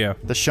also. Yeah.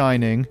 The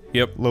Shining.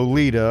 Yep.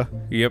 Lolita.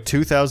 Yep.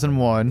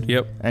 2001.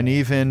 Yep. And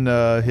even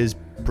his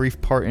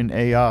brief part in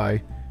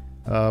AI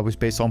was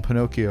based on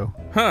Pinocchio.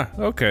 Huh,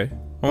 okay.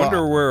 I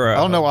wonder where... I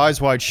don't know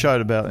Eyes Wide Shut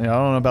about... I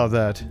don't know about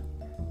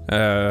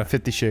that.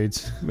 50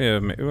 Shades. Yeah,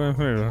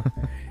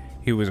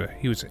 he was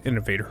an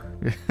innovator.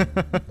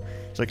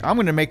 It's like, I'm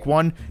going to make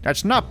one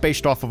that's not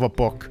based off of a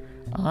book.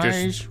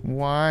 Eyes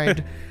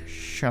Wide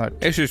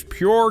Shut. This is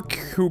pure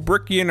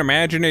Kubrickian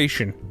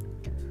imagination.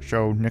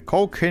 So,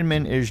 Nicole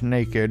Kidman is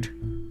naked.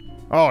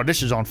 Oh,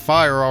 this is on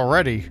fire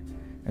already.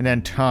 And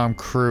then Tom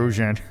Cruise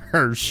and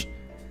hers.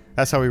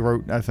 That's how he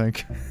wrote, I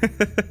think.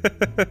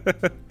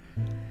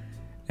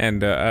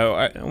 And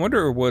I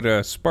wonder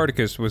what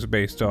Spartacus was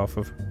based off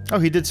of. Oh,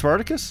 he did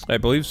Spartacus? I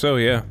believe so,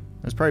 yeah.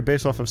 It's probably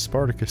based off of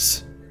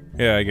Spartacus.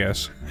 Yeah, I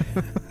guess.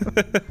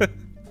 It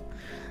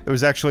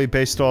was actually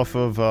based off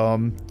of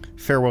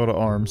Farewell to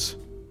Arms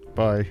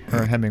by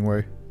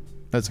Hemingway.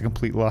 That's a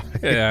complete lie.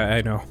 Yeah,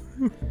 I know.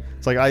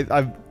 It's like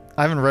I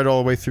haven't read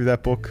all the way through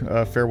that book,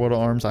 Farewell to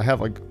Arms. I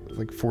have like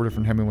 4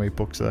 different Hemingway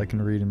books that I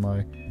can read in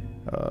my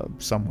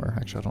somewhere.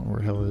 Actually, I don't know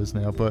where the hell it is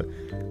now, but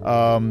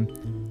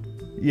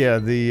yeah,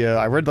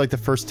 I read like the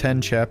first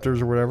 10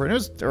 chapters or whatever,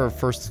 and or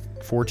first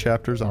 4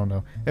 chapters. I don't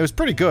know. It was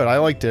pretty good. I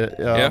liked it.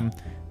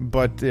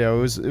 But yeah, it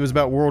was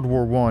about World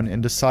War I,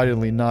 and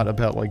decidedly not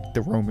about like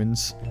the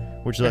Romans,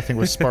 which I think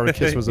what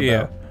Spartacus was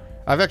Yeah. about.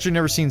 I've actually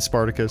never seen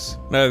Spartacus.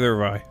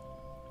 Neither have I.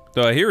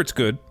 So I hear it's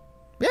good.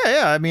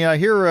 Yeah. I mean, I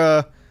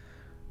hear.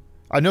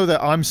 I know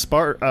that I'm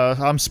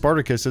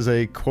Spartacus is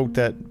a quote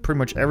that pretty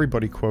much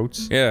everybody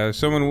quotes. Yeah,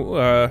 someone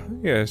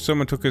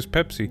took his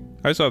Pepsi.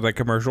 I saw that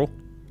commercial.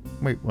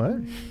 Wait,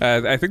 what?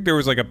 I think there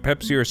was like a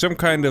Pepsi or some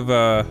kind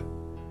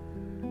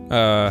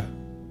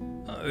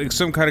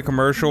of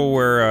commercial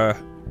where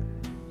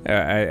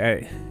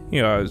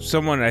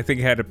someone I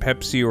think had a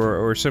Pepsi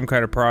or some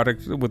kind of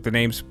product with the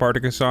name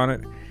Spartacus on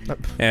it,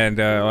 and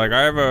like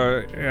I have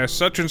a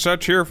such and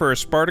such here for a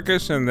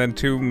Spartacus, and then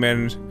 2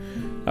 men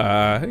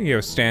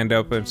stand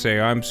up and say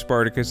I'm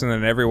Spartacus, and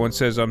then everyone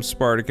says I'm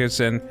Spartacus,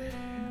 and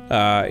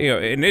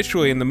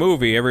initially in the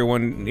movie,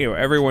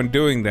 everyone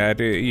doing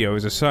that,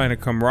 is a sign of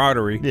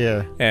camaraderie.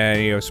 Yeah.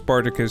 And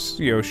Spartacus,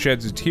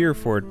 sheds a tear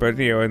for it. But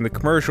in the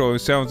commercial, it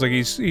sounds like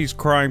he's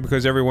crying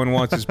because everyone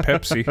wants his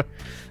Pepsi.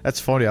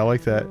 That's funny. I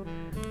like that.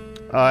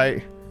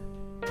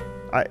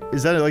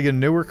 Is that like a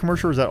newer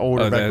commercial, or is that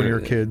older back when you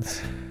were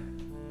kids?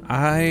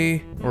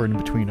 Or in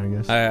between, I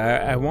guess.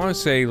 I want to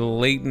say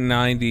late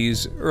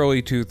 90s,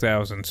 early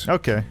 2000s.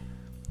 Okay.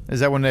 Is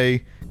that when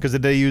because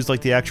did they use like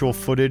the actual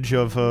footage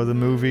of the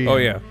movie? Oh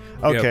yeah.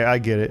 Okay, Yep. I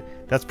get it.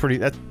 That's pretty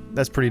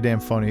damn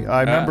funny.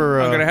 I remember.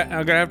 I'm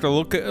gonna have to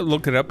look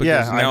it up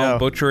because Yeah, I now know. I'm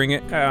butchering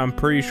it. I'm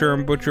pretty sure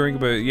I'm butchering it,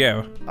 but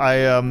yeah,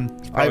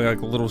 probably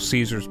like a Little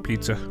Caesar's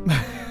pizza.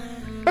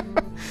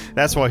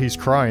 That's why he's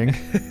crying.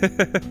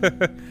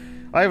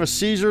 I have a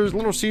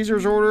Little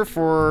Caesar's order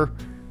for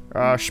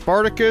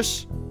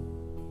Spartacus.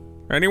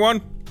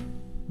 Anyone?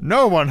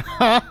 No one.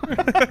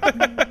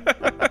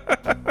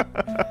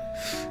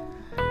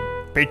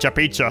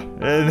 Pizza.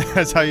 And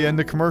that's how you end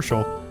the commercial.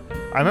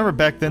 I remember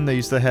back then they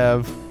used to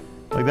have,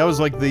 like, that was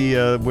like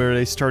the where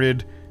they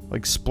started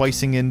like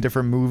splicing in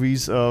different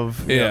movies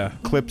of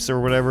clips or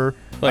whatever.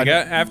 Like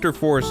after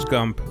Forrest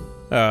Gump.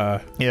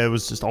 Yeah, it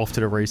was just off to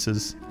the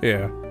races.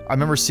 Yeah. I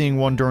remember seeing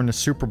one during the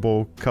Super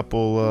Bowl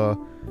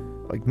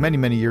like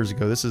many years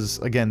ago. This is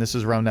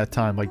around that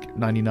time, like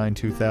 99,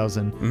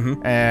 2000.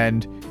 Mm-hmm.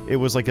 And it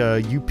was like a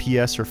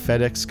UPS or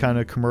FedEx kind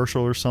of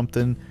commercial or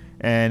something.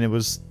 And it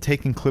was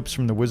taking clips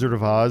from The Wizard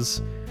of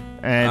Oz.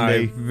 And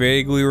I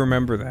vaguely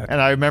remember that. And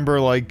I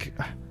remember, like,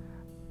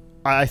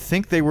 I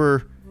think they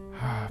were,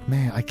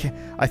 I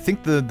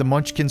think the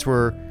Munchkins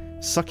were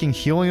sucking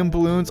helium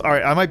balloons. All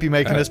right, I might be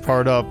making this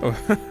part up.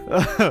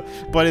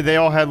 But they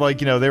all had, like,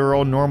 they were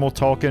all normal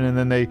talking, and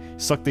then they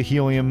sucked the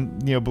helium,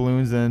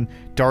 balloons, and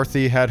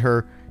Dorothy had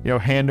her,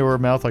 hand to her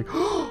mouth, like,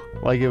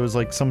 like it was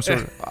like some sort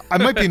of, I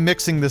might be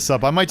mixing this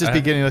up. I might just be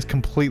getting this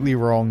completely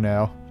wrong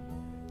now.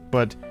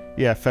 But,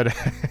 yeah,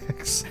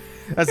 FedEx.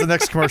 That's the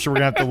next commercial we're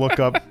going to have to look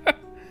up.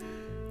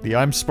 The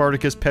I'm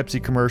Spartacus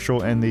Pepsi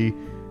commercial and the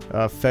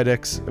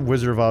FedEx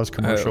Wizard of Oz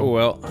commercial.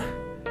 Well,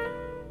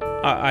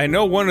 I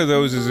know one of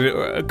those is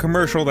a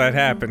commercial that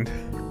happened.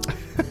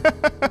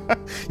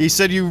 You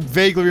said you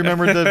vaguely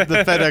remembered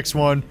the FedEx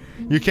one.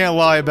 You can't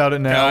lie about it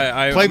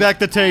now. Play back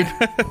the tape.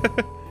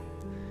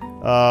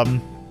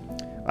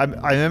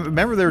 I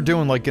remember they were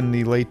doing, like, in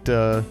the late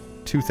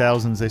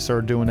 2000s, they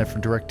started doing that for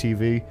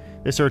DirecTV.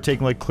 They started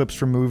taking, like, clips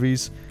from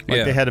movies.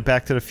 Like, they had a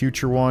Back to the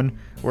Future one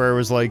where it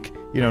was, like,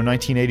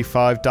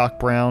 1985 Doc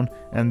Brown,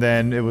 and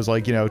then it was,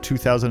 like,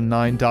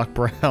 2009 Doc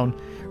Brown,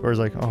 where it was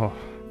like, oh.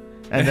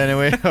 And then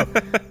anyway,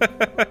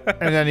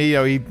 and then he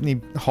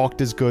hawked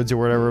his goods or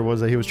whatever it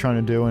was that he was trying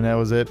to do, and that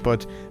was it.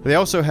 But they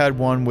also had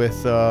one with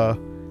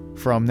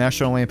from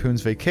National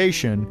Lampoon's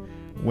Vacation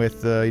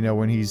with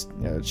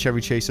when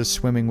Chevy Chase is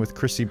swimming with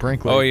Christy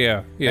Brinkley. Oh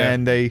yeah.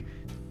 And they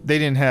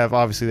didn't have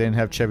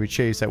Chevy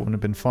Chase. That wouldn't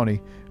have been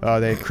funny.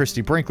 They had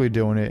Christy Brinkley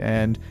doing it,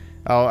 and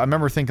I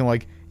remember thinking,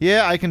 like,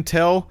 yeah, I can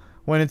tell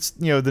when it's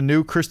the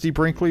new Christy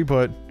Brinkley,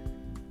 but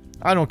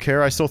I don't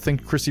care. I still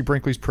think Christy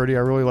Brinkley's pretty. I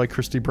really like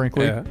Christy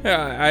Brinkley.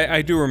 Yeah,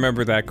 I do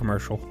remember that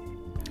commercial.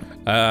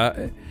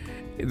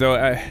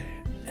 Though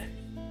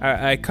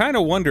I kind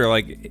of wonder,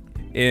 like,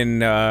 in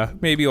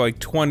maybe like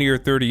 20 or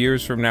 30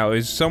 years from now,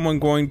 is someone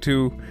going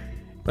to,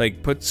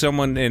 like, put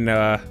someone in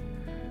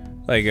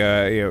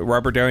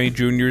Robert Downey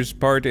Jr.'s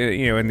part,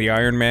 in the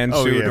Iron Man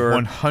suit, or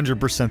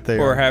 100% they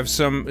or are. have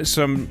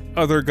some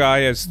other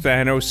guy as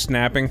Thanos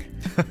snapping,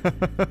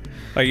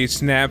 like he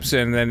snaps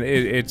and then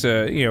it's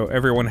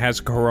everyone has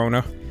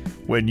Corona.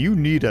 When you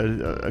need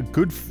a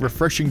good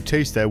refreshing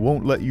taste that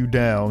won't let you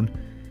down,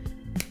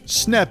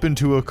 snap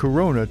into a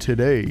Corona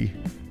today.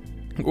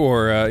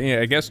 Or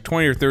I guess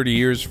 20 or 30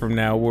 years from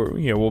now,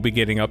 we'll be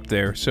getting up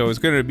there, so it's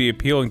going to be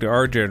appealing to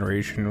our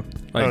generation.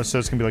 Like, so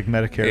it's gonna be like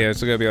Medicare. Yeah,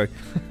 it's going to be like,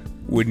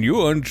 when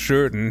you're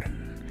uncertain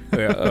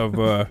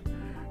of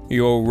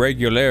your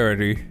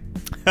regularity,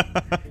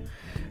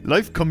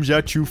 life comes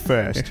at you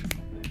fast.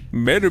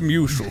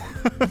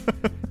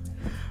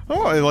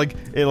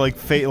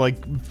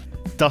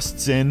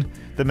 dusts in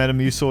the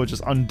Metamucil. It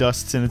just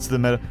undusts and it's the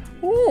Meta.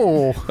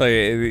 Oh,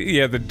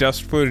 yeah, the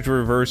dust footage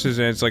reverses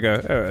and it's like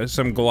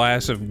some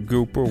glass of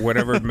goop or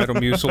whatever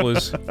Metamucil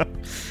is.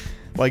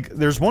 Like,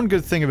 there's one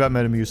good thing about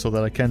Metamucil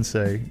that I can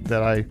say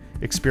that I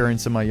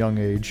experienced in my young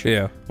age.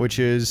 Yeah. Which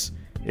is,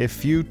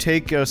 if you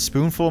take a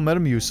spoonful of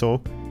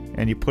Metamucil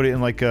and you put it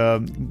in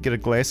get a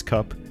glass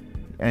cup,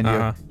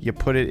 and you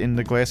put it in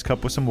the glass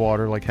cup with some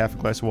water, like half a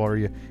glass of water,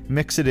 you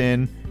mix it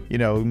in,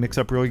 mix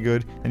up really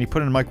good, and you put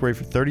it in the microwave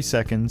for 30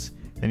 seconds,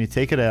 then you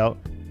take it out,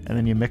 and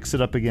then you mix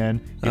it up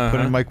again, you put it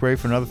in the microwave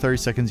for another 30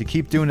 seconds, you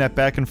keep doing that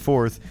back and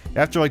forth.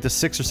 After like the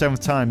 6th or 7th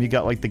time, you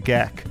got like the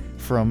GAC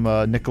from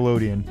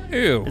Nickelodeon.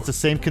 Ew. It's the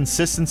same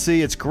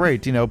consistency, it's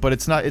great, but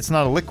it's not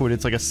a liquid,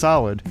 it's like a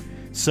solid.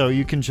 So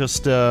you can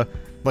just,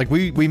 like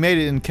we made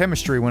it in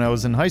chemistry when I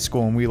was in high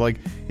school, and we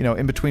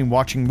in between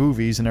watching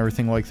movies and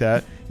everything like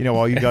that,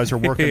 while you guys are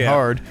working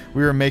hard,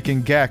 we were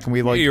making GAC, and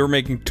you were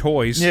making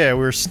toys. Yeah,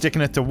 we were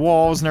sticking it to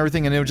walls and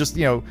everything, and it would just,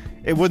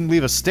 it wouldn't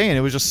leave a stain, it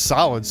was just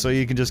solid, so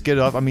you can just get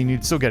it off. I mean,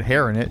 you'd still get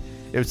hair in it.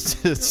 It's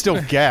still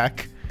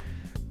GAC.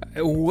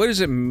 What does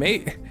it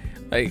make?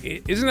 Like,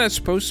 isn't that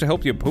supposed to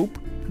help you poop?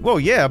 Well,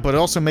 yeah, but it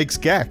also makes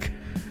GAC.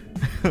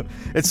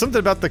 It's something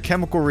about the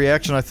chemical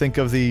reaction, I think,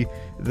 of the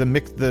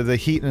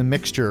heat and the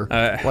mixture.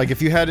 Like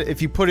if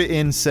you put it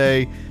in,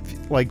 say,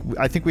 like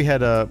I think we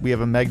have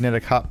a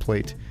magnetic hot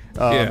plate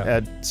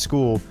at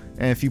school,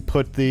 and if you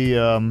put the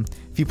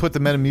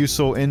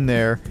Metamucil in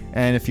there,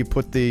 and if you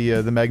put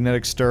the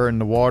magnetic stir in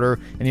the water,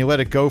 and you let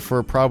it go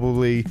for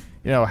probably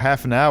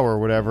half an hour or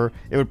whatever,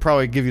 it would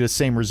probably give you the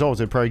same results.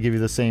 It'd probably give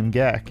you the same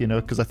GAC,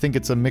 because I think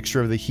it's a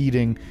mixture of the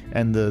heating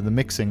and the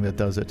mixing that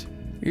does it.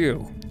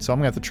 Ew. So I'm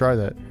gonna have to try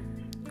that.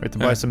 I have to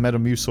buy some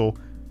Metamucil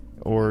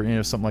or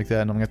something like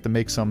that, and I'm gonna have to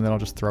make some, and then I'll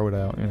just throw it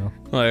out.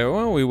 Like, why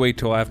don't we wait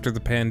till after the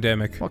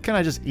pandemic? Well, can't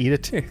I just eat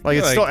it? Like,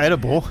 it's still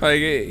edible.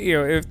 Like,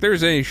 if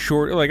there's any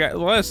the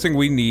last thing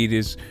we need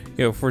is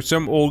for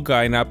some old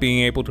guy not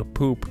being able to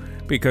poop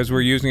because we're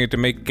using it to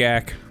make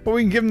GAC. Well,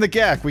 we can give him the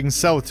GAC. We can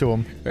sell it to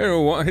him.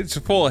 It's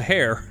full of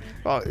hair.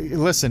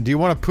 Listen, do you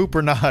want to poop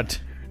or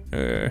not?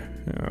 Give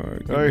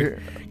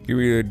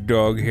me the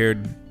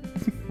dog-haired.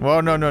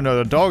 Well, no.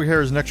 The dog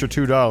hair is an extra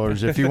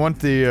 $2. If you want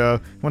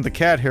the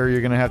cat hair,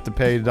 you're gonna have to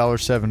pay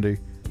 $1.70.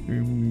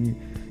 You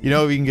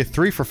can get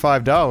 3 for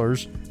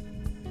 $5.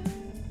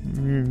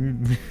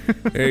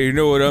 Hey, you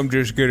know what? I'm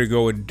just gonna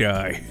go and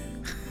die.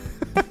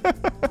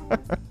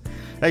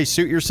 Hey,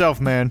 suit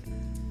yourself, man.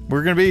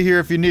 We're gonna be here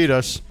if you need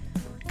us.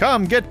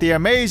 Come get the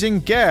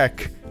amazing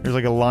GAC. There's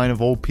like a line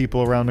of old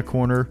people around the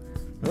corner.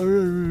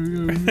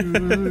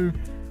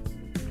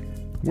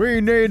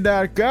 We need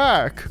that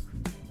GAC.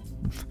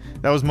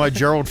 That was my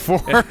Gerald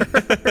Ford.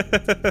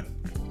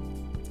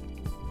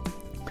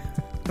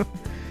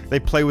 They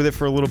play with it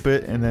for a little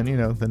bit, and then,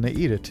 then they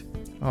eat it.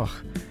 Oh,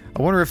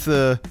 I wonder if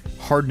the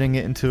hardening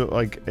it into,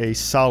 like, a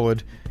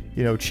solid,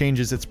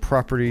 changes its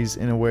properties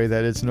in a way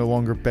that it's no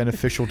longer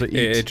beneficial to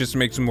eat. It just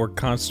makes them more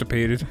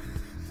constipated.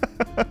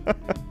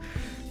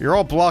 You're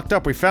all blocked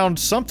up. We found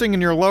something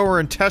in your lower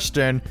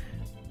intestine.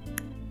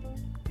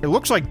 It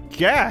looks like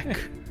GAC.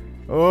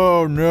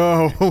 Oh,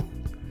 no.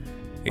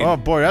 Oh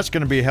boy, that's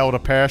gonna be hell to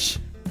pass.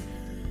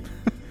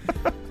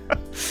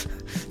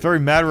 Very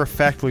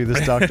matter-of-factly,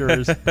 this doctor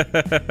is.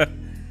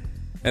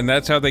 And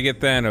that's how they get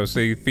Thanos.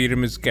 They feed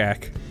him his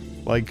GAC.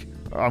 Like,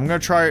 I'm gonna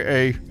try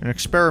an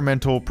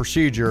experimental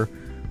procedure.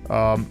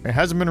 It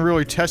hasn't been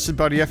really tested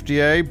by the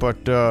FDA,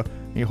 but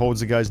he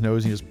holds the guy's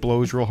nose and he just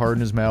blows real hard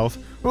in his mouth.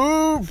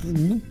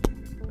 And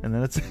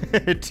then that's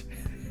it.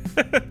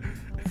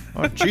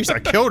 Oh, jeez, I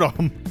killed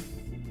him.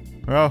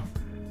 Well,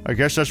 I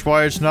guess that's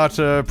why it's not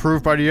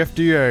approved by the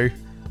FDA.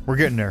 We're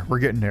getting there.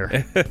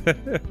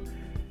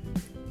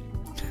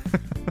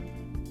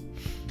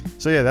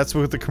 So yeah, that's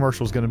what the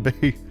commercial's gonna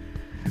be.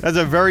 That's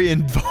a very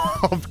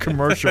involved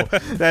commercial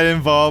that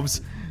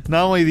involves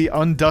not only the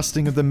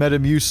undusting of the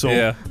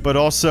Metamucil, but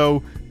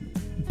also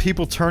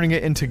people turning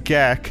it into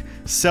GAC,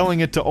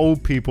 selling it to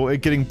old people,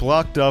 it getting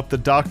blocked up, the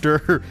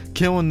doctor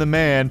killing the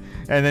man,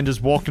 and then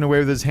just walking away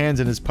with his hands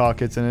in his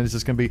pockets, and then it's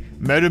just gonna be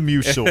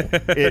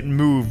Metamucil. It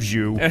moves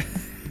you.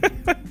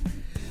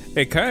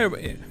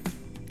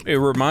 It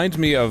reminds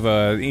me of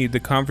the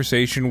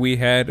conversation we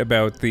had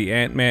about the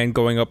Ant-Man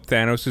going up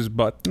Thanos'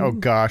 butt. Oh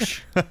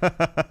gosh.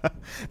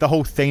 The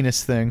whole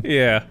Thanos thing.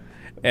 Yeah.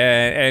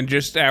 And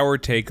just our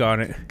take on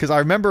it. Because I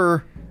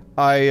remember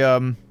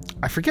I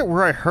forget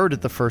where I heard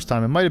it the first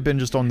time. It might have been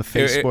just on the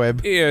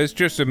Facebook. Yeah, it's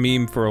just a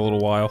meme for a little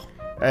while.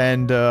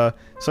 And so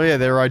yeah,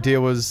 their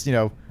idea was,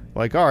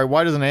 like, all right,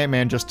 why doesn't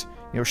Ant-Man just,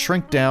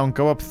 shrink down,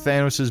 go up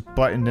Thanos'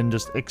 butt, and then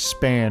just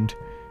expand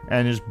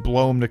and just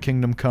blow him to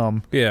Kingdom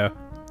Come? Yeah.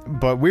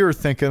 But we were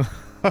thinking,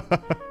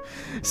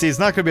 see, it's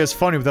not gonna be as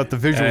funny without the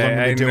visuals I'm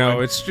gonna be doing. I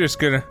know, it's just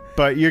gonna.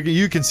 But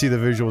you can see the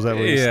visuals at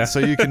least, so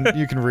you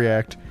can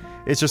react.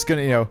 It's just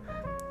gonna,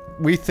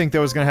 we think that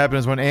what's gonna happen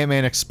is when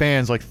Ant-Man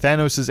expands, like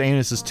Thanos'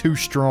 anus is too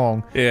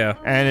strong,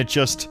 and it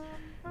just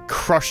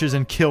crushes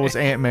and kills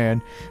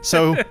Ant-Man.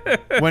 So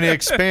when he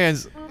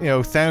expands,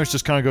 Thanos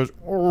just kind of goes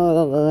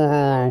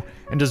 "Oh,"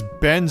 and just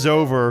bends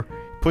over,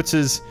 puts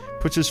his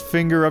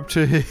finger up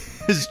to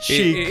his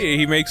cheek.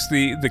 He makes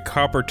the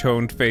copper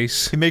toned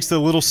face. He makes the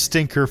little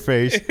stinker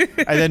face,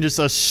 and then just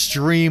a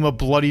stream of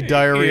bloody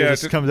diarrhea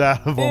just comes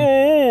out of him.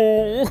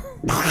 Oh.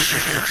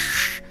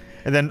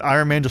 And then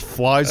Iron Man just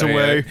flies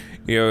away.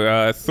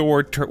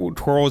 Thor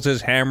twirls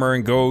his hammer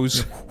and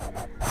goes.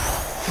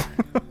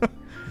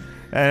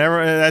 And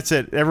that's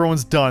it.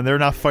 Everyone's done. They're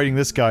not fighting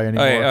this guy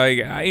anymore.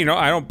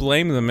 I don't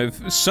blame them.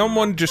 If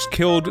someone just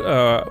killed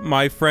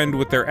my friend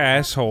with their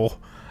asshole,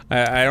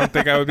 I don't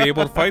think I would be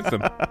able to fight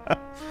them.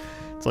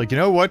 It's like, you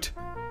know what?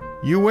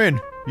 You win.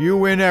 You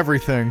win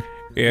everything.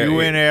 Yeah, you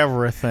win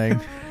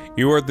everything.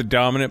 You are the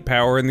dominant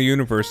power in the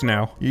universe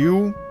now.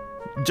 You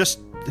just...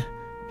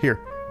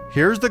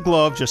 Here's the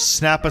glove. Just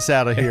snap us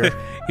out of here.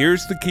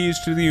 Here's the keys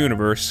to the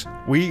universe.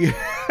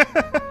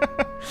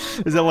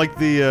 Is that like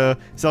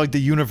the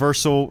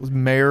universal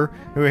mayor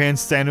who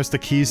hands Thanos the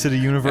keys to the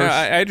universe?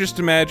 I just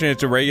imagine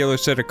it's a regular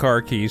set of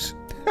car keys.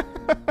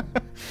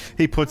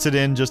 He puts it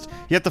in. Just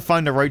you have to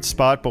find the right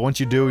spot, but once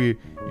you do, you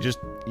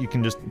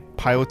can just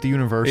pilot the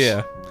universe.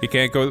 Yeah, you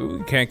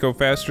can't go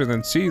faster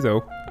than C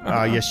though.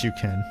 Yes, you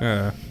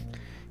can.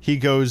 He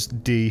goes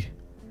D.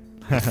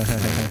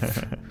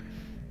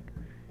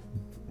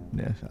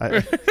 Yeah,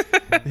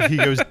 he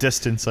goes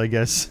distance, I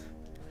guess,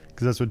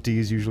 because that's what D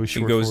is usually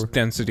short for. He goes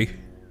density.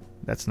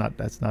 That's not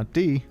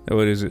D.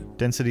 What is it?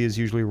 Density is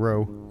usually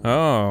rho.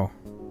 Oh.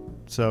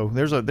 So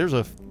there's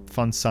a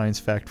fun science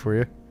fact for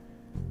you.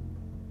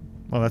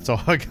 Well, that's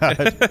all I got.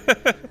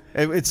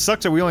 It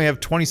sucks that we only have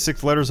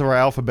 26 letters of our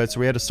alphabet, so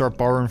we had to start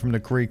borrowing from the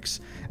Greeks.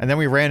 And then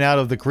we ran out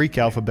of the Greek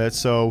alphabet,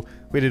 so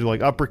we did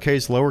like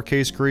uppercase,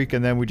 lowercase Greek,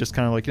 and then we just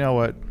kind of like, you know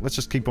what, let's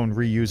just keep on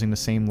reusing the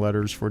same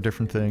letters for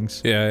different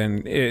things. Yeah,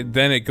 and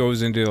then it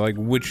goes into like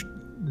which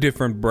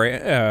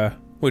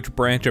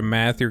branch of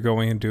math you're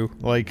going into.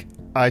 Like,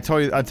 I'll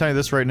tell you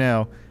this right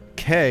now,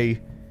 K,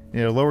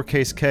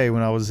 lowercase K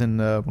when I was in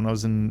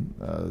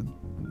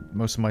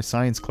most of my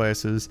science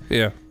classes,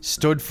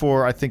 stood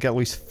for I think at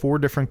least 4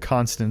 different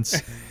constants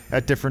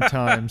at different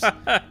times.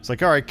 It's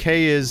like, all right,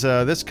 K is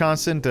this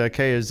constant,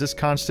 K is this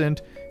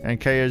constant, and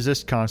K is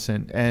this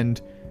constant.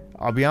 And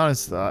I'll be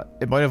honest,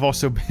 it might have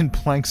also been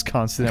Planck's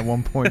constant at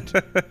one point.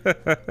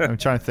 I'm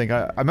trying to think.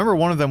 I remember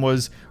one of them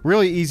was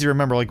really easy to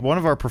remember. Like, one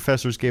of our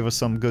professors gave us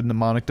some good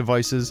mnemonic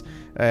devices,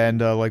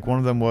 and like one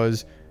of them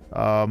was,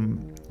 I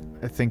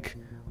think,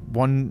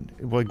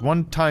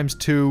 1 times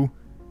 2,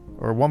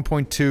 or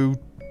 1.2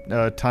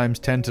 times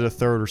 10 to the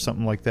third or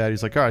something like that.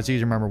 He's like, all right, it's easy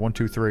to remember, 1,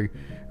 2, 3. It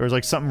was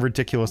like something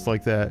ridiculous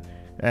like that.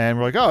 And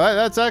we're like, oh,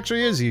 that's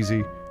actually is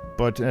easy.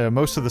 But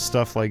most of the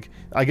stuff, like,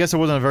 I guess it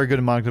wasn't a very good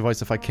mnemonic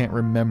device if I can't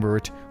remember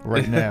it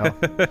right now.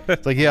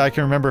 It's like, yeah, I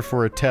can remember it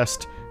for a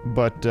test,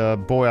 but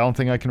boy, I don't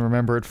think I can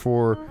remember it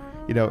for,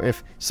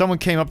 if someone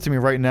came up to me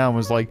right now and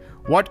was like,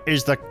 what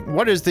is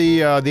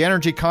the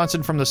energy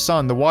constant from the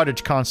sun, the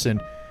wattage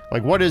constant?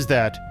 Like, what is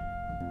that?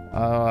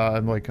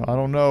 I'm like, I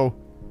don't know.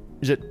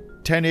 Is it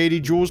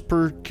 1080 joules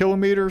per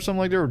kilometer or something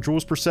like that, or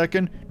joules per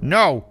second?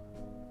 No!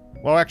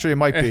 Well, actually, it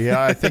might be.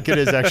 Yeah, I think it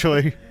is,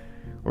 actually.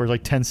 Or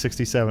like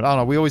 1067. I don't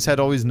know. We always had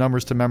all these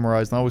numbers to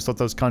memorize, and I always thought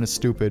that was kind of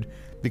stupid,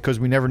 because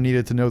we never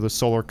needed to know the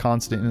solar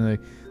constant in a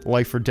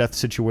life or death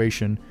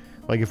situation.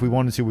 Like, if we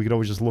wanted to, we could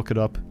always just look it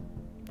up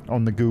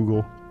on the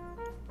Google.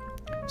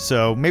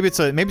 So, maybe it's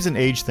an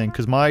age thing,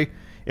 because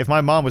if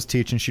my mom was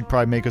teaching, she'd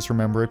probably make us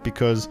remember it,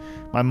 because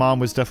my mom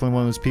was definitely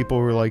one of those people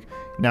who were like,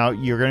 now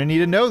you're going to need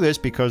to know this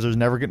because there's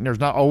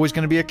not always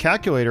going to be a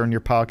calculator in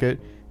your pocket.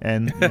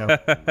 And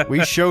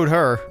we showed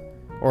her,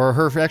 or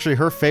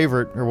her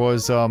favorite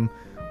was,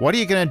 what are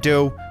you going to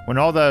do when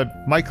all the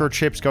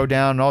microchips go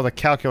down and all the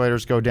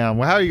calculators go down?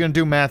 Well, how are you going to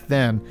do math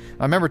then?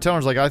 I remember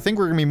telling her, like, I think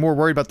we're going to be more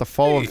worried about the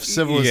fall of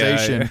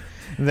civilization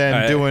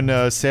than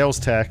doing sales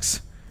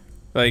tax.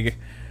 Like,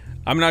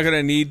 I'm not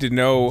gonna need to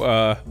know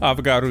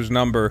Avogadro's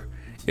number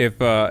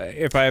if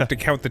I have to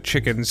count the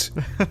chickens.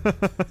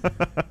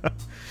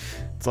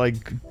 It's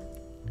like,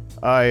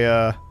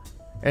 and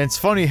it's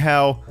funny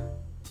how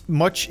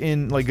much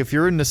in, like, if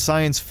you're in the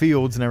science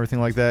fields and everything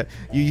like that,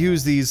 you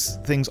use these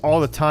things all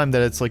the time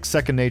that it's like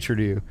second nature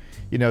to you.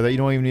 That you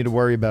don't even need to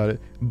worry about it.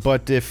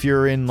 But if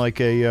you're in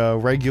like a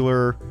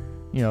regular,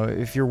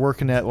 if you're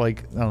working at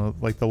like, I don't know,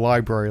 like the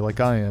library, like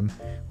I am,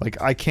 like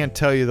I can't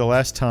tell you the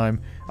last time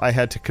I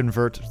had to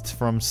convert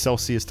from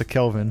Celsius to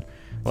Kelvin.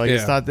 Like,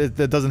 it's not,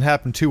 that doesn't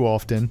happen too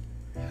often.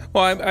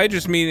 Well, I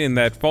just mean in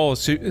that fall of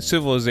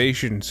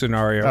civilization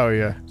scenario. Oh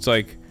yeah. It's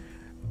like,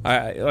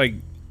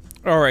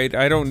 all right,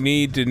 I don't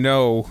need to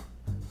know,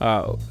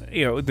 what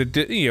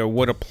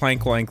a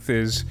Planck length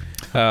is,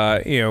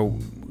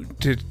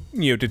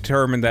 to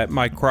determine that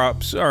my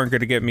crops aren't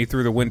going to get me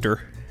through the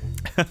winter.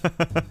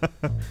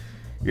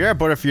 Yeah,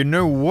 but if you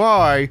knew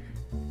why,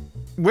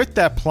 with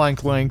that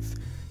Planck length,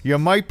 you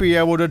might be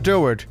able to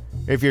do it.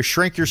 If you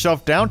shrink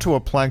yourself down to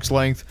a Planck's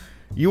length,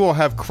 you will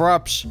have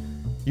crops.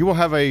 You will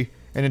have an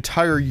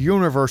entire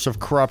universe of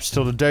crops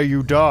till the day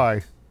you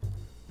die.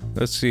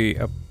 let's see,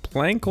 a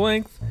plank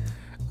length.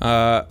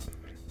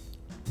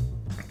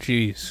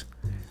 Jeez,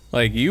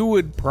 like you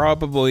would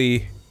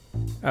probably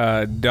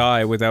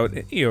die without,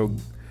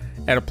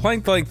 at a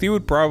plank length, you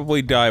would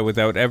probably die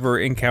without ever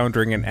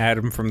encountering an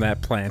atom from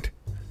that plant.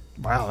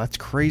 Wow, that's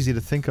crazy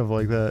to think of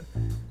like that.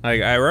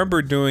 Like I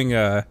remember doing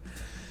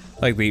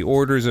like the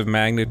orders of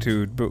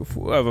magnitude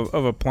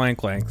of a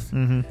plank length,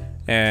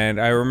 and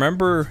I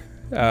remember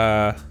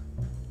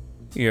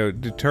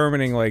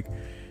determining like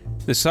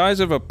the size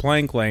of a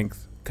plank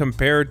length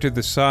compared to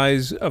the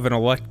size of an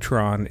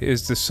electron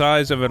is the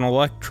size of an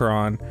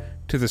electron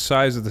to the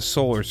size of the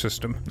solar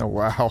system. Oh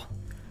wow,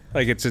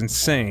 Like it's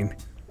insane.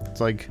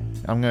 it's like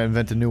I'm gonna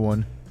invent a new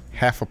one,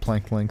 half a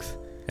plank length.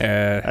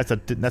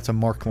 That's a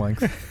mark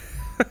length.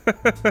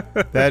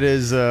 That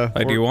is.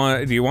 Like, do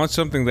you want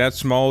something that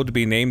small to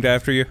be named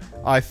after you?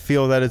 I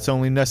feel that it's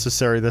only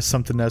necessary that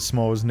something that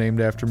small is named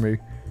after me.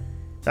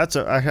 That's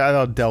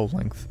a Dell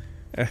length.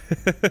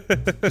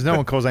 Because no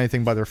one calls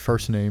anything by their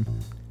first name.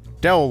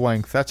 Dell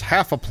length. That's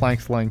half a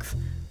plank length.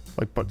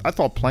 Like, but I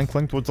thought plank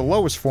length was the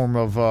lowest form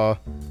of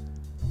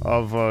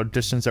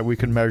distance that we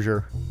could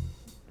measure,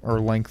 or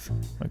length.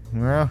 Like,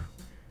 yeah,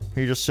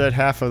 he just said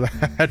half of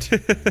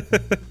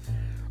that.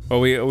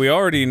 Well, we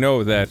already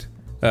know that.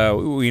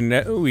 We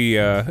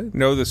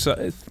know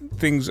the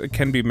things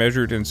can be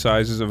measured in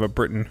sizes of a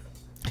Britain.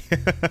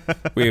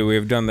 we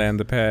have done that in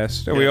the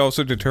past. And we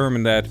also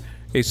determined that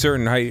a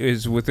certain height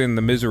is within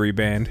the misery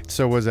band.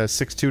 So was that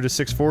 6'2" to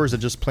 6'4", or is it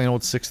just plain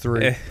old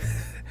 6'3"?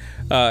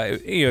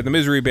 The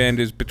misery band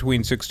is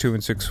between 6'2"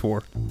 and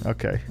 6'4".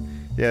 Okay,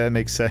 yeah, that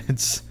makes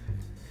sense.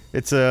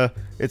 It's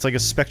like a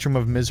spectrum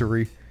of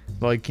misery.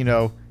 Like,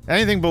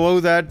 anything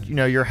below that,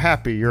 you're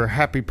happy. You're a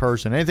happy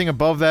person. Anything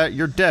above that,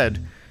 you're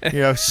dead.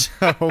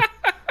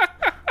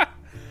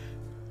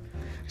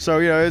 So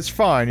it's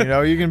fine.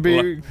 You can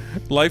be.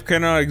 Life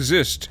cannot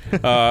exist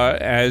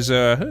as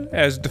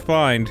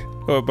defined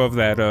above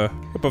that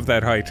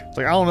height. It's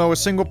like, I don't know a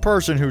single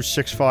person who's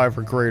 6'5"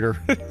 or greater.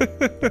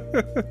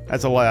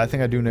 That's a lie. I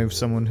think I do know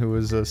someone who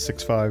was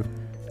 6'5".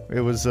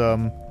 It was I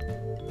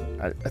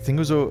think it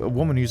was a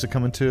woman who used to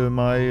come into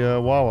my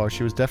Wawa.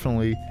 She was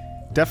definitely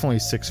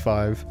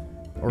 6'5"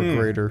 or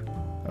greater.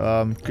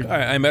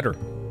 I met her.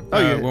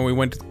 When we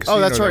went to the casino.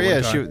 Oh, that's right.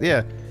 That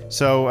Yeah, one time.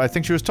 So I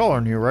think she was taller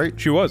than you, right?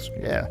 She was.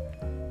 Yeah,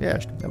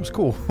 that was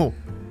cool.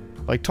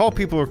 Like, tall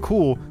people are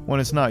cool when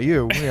it's not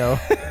you,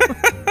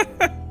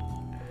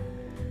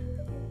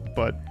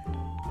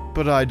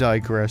 But I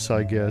digress,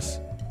 I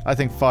guess. I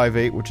think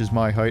 5'8", which is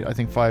my height. I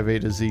think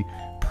 5'8" is the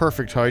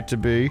perfect height to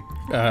be.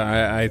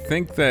 I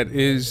think that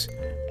is,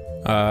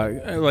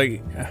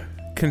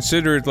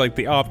 considered like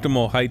the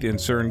optimal height in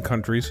certain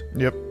countries.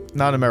 Yep.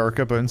 Not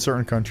America, but in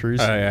certain countries.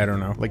 I don't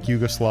know. Like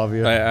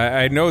Yugoslavia.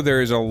 I know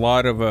there is a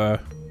lot of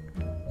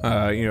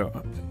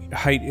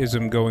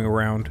heightism going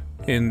around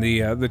in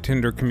the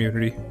Tinder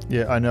community.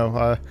 Yeah, I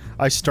know.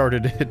 I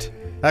started it.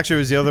 Actually, it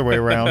was the other way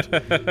around.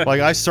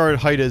 Like, I started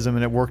heightism,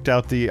 and it worked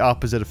out the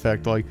opposite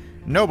effect. Like,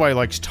 nobody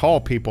likes tall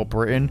people,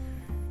 Britain.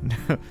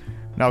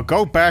 Now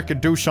go back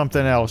and do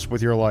something else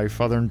with your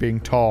life other than being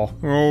tall.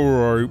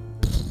 Alright.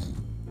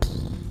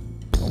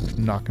 Always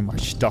knocking my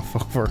stuff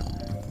over.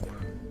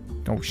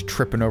 Always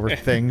tripping over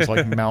things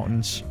like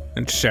mountains.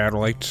 And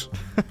satellites.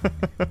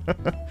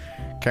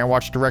 Can't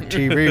watch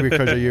DirecTV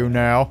because of you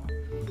now.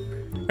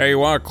 Hey, you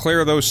want to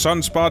clear those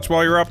sunspots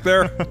while you're up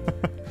there?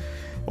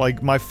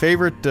 Like, my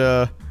favorite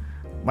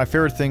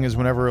thing is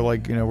whenever,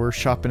 we're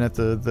shopping at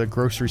the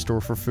grocery store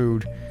for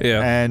food.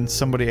 Yeah. And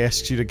somebody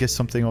asks you to get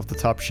something off the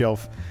top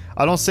shelf.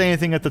 I don't say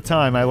anything at the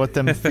time. I let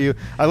them feel.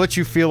 I let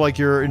you feel like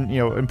you're,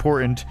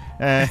 important.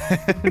 And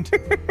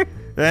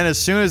then as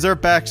soon as their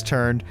back's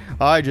turned,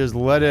 I just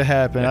let it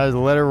happen. I just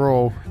let it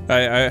roll.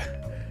 I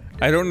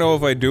don't know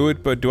if I do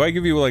it, but do I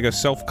give you like a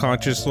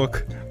self-conscious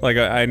look? Like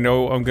I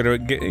know I'm gonna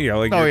get,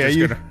 Oh yeah,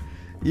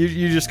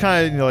 you just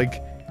kind of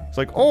it's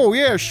like, oh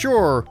yeah,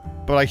 sure.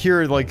 But I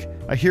hear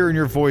in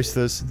your voice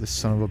this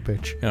son of a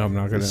bitch. No, I'm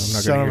not gonna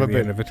hear the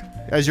end of it.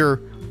 As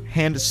you're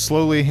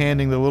slowly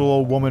handing the little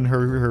old woman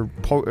her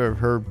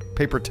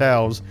paper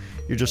towels,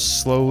 you're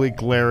just slowly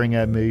glaring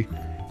at me.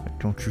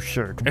 Don't you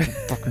say it. Don't you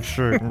fucking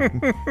say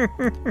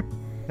it.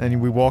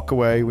 And we walk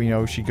away.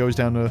 She goes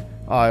down the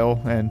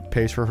aisle and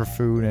pays for her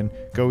food and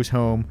goes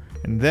home.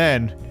 And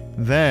then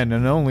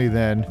and only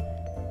then,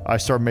 I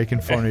start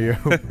making fun of you.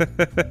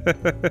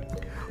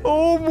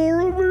 Oh,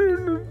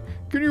 Morrowind,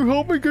 can you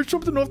help me get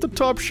something off the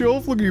top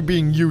shelf? Look at you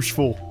being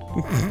useful.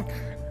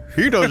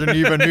 He doesn't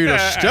even need a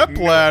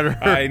stepladder.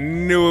 I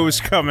knew it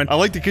was coming. I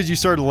liked it because you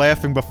started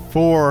laughing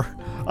before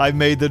I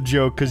made the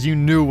joke, because you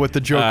knew what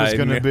the joke was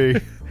going to be.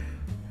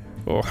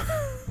 Oh.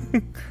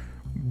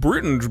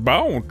 Britain's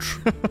bounce.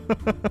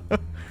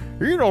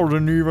 He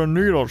doesn't even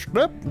need a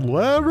step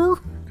ladder.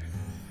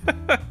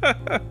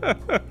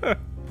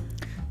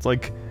 It's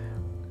like,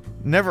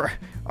 never.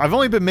 I've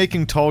only been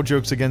making tall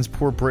jokes against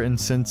poor Britain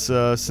since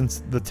the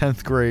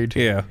 10th grade.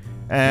 Yeah,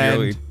 and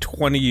nearly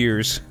 20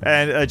 years.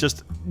 And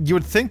you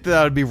would think that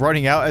I would be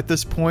running out at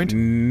this point.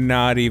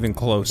 Not even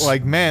close.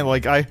 Like, man,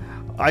 I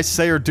I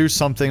say or do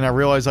something and I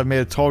realize I've made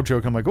a tall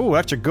joke. I'm like, oh,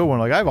 that's a good one.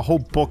 Like, I have a whole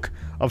book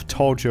of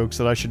tall jokes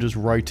that I should just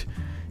write.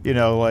 You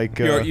know, like...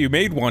 You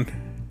made one.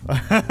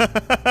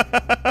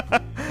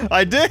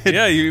 I did.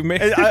 Yeah, you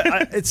made...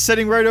 it's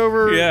sitting right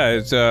over... Yeah,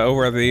 it's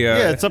over at the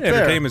it's up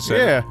entertainment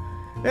there. center.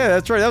 Yeah,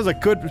 that's right. That was a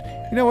good...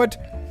 You know what?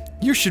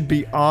 You should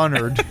be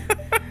honored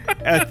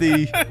at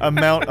the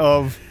amount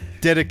of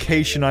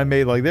dedication I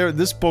made. Like,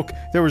 this book,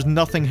 there was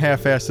nothing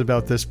half-assed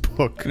about this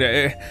book.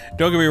 Don't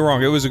get me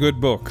wrong, it was a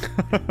good book.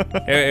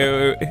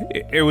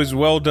 it was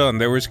well done.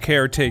 There was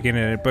care taken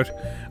in it, but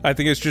I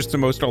think it's just the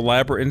most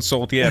elaborate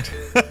insult yet.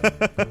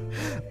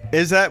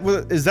 Is that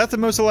the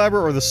most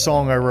elaborate, or the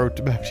song I wrote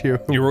about you?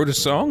 You wrote a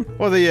song?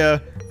 Well,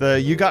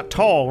 the You Got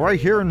Tall right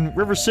here in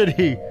River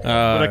City with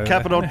a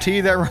capital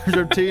T that rhymes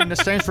with T and it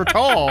stands for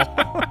tall.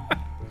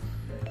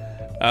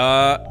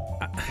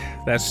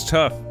 That's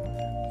tough.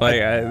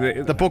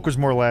 Like the book was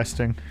more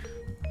lasting.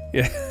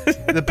 Yeah.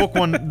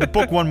 The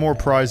book won more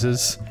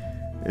prizes.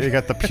 You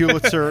got the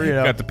Pulitzer, you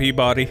know. Got the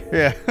Peabody.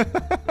 Yeah.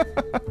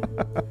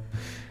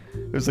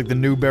 It was like the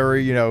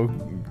Newbery, you know,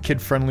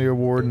 kid-friendly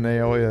award, and they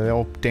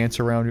all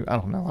dance around you. I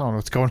don't know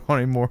what's going on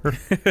anymore.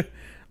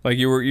 Like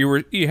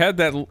you had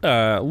that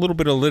little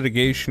bit of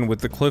litigation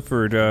with the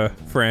Clifford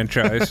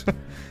franchise.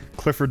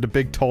 Clifford the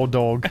big tall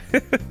dog.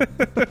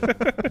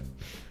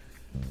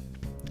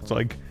 It's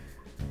like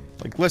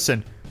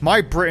listen, my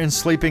Britain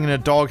sleeping in a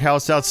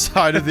doghouse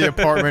outside of the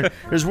apartment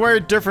is way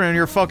different than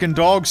your fucking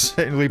dog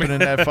sleeping in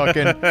that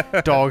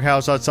fucking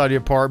doghouse outside the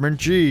apartment.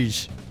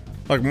 Jeez.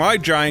 Like, my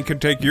giant can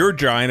take your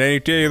giant any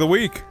day of the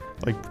week.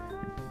 Like,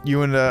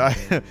 you and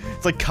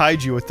it's like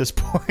kaiju at this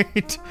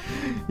point.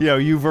 You know,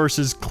 you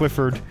versus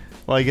Clifford.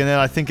 Like, and then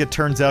I think it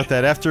turns out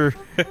that after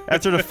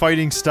the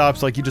fighting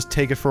stops, like, you just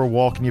take it for a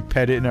walk and you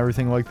pet it and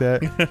everything like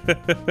that.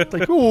 It's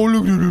like, oh,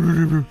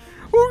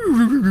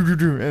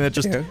 and it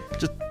just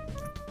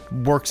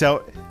works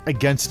out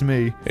against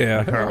me.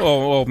 Yeah.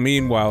 Well,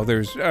 meanwhile,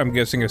 there's, I'm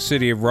guessing, a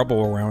city of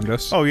rubble around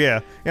us. Oh, yeah.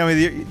 I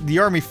mean, the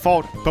army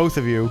fought both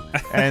of you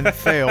and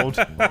failed.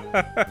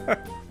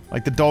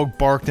 Like, the dog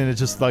barked and it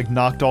just, like,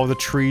 knocked all the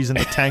trees and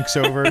the tanks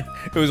over.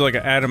 It was like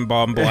an atom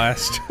bomb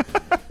blast.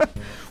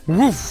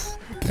 Woof!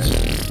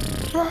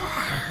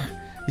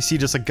 You see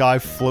just a guy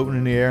floating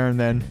in the air and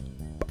then...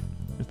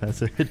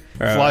 That's it.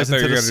 Flies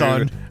into the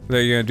sun.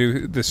 They're gonna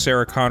do the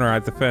Sarah Connor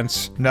at the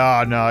fence.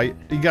 No,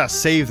 you gotta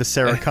save the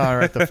Sarah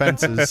Connor at the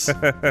fences.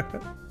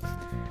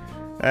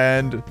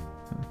 And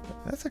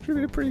that's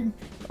actually pretty...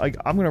 Like,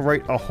 I'm gonna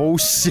write a whole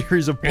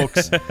series of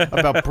books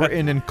about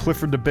Britain and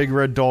Clifford the Big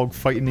Red Dog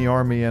fighting the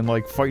army and,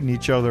 like, fighting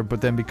each other,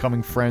 but then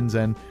becoming friends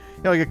and,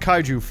 you know, like a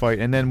kaiju fight,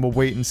 and then we'll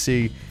wait and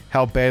see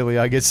how badly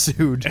I get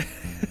sued.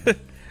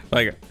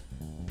 Like,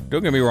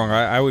 don't get me wrong,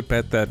 I would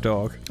pet that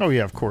dog. Oh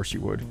yeah, of course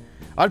you would.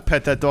 I'd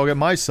pet that dog at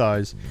my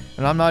size,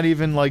 and I'm not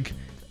even like,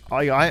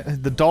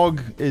 the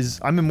dog is,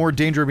 I'm in more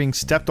danger of being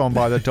stepped on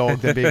by the dog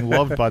than being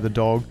loved by the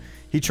dog.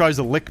 He tries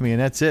to lick me and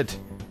that's it.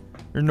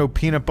 There's no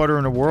peanut butter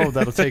in the world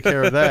that'll take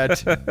care of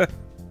that.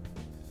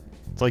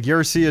 It's like, you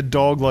ever see a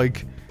dog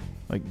like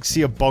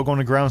see a bug on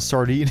the ground,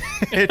 start eating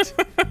it?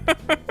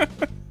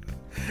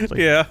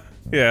 Like,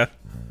 yeah.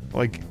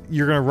 Like,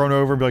 you're gonna run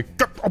over and be like,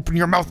 open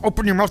your mouth,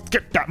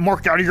 get that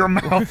mark out of your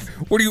mouth.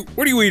 What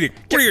are you eating?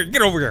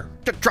 Get over here.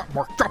 Drop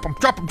mark, drop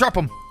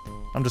him.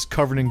 I'm just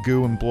covered in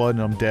goo and blood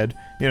and I'm dead,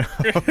 you know.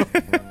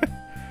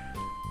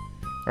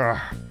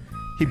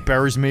 He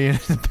buries me in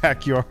the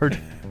backyard.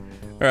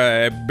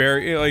 I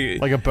bury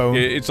like a bone.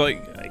 It's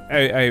like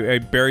I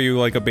bury you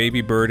like a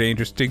baby bird and he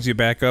just digs you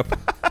back up.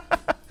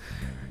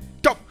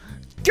 Don't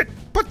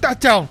put that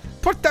down.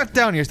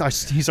 He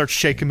starts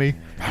shaking me.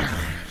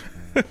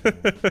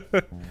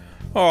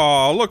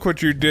 Oh, look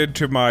what you did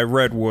to my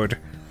redwood.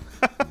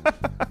 Is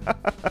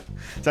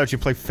that what you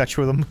play fetch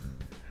with him?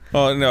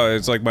 Oh no,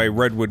 it's like my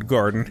redwood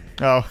garden.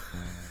 Oh.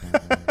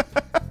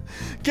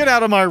 Get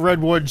out of my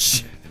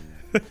redwoods.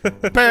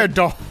 Bad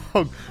dog.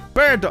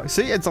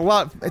 See, it's a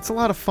lot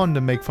of fun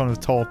to make fun of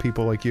tall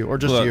people like you, or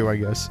just you, I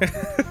guess.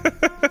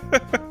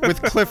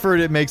 With Clifford,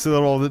 it makes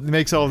all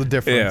the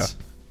difference.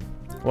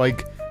 Yeah.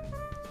 Like,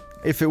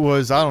 if it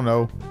was, I don't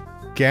know,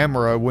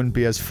 Gamera, it wouldn't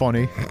be as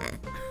funny.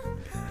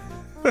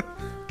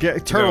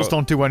 Turtles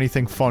don't do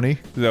anything funny.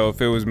 Though,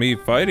 if it was me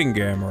fighting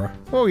Gamera.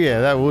 Oh yeah,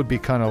 that would be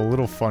kind of a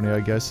little funny, I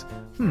guess.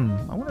 I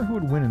wonder who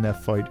would win in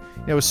that fight.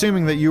 You know,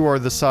 assuming that you are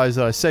the size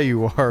that I say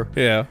you are.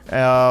 Yeah.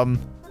 I mean,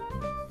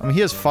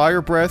 he has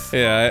fire breath.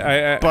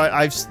 Yeah,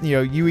 but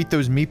you eat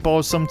those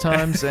meatballs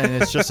sometimes,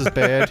 and it's just as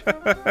bad.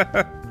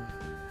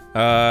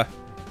 I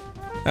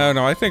don't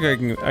know. I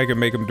think I can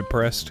make him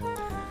depressed.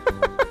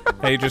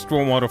 He just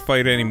won't want to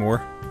fight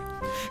anymore.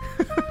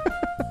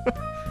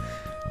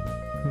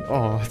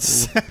 Oh, it's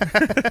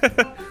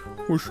sad.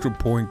 What's the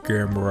point,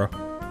 Gamera?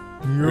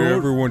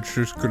 Everyone's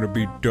just gonna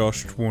be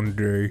dust one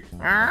day.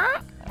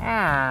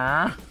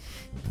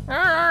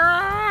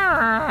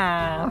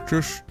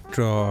 Just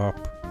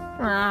stop.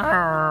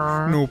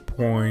 No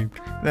point.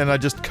 Then I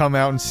just come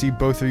out and see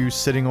both of you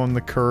sitting on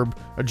the curb,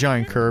 a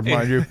giant curb,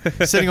 mind you,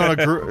 sitting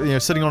on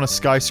sitting on a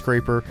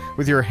skyscraper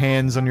with your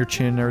hands on your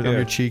chin, or on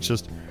your cheeks,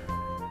 just,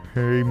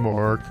 hey,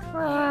 Mark.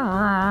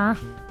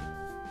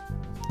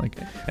 Like,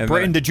 And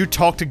Britton, did you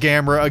talk to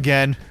Gamera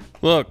again?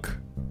 Look,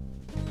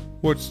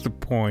 what's the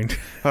point?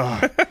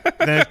 Then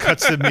it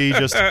cuts to me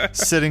just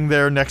sitting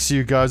there next to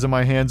you guys, and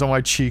my hands on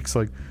my cheeks,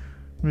 like,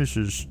 this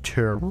is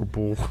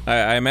terrible.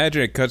 I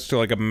imagine it cuts to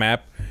like a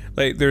map.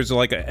 Like there's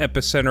like an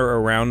epicenter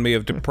around me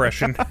of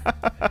depression.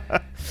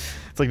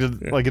 It's like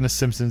in The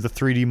Simpsons, the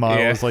 3D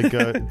model is like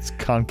it's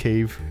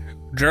concave.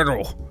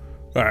 General,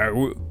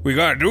 we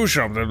gotta do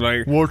something.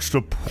 Like, What's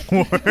the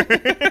point?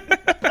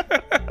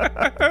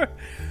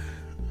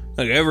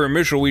 like every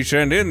missile we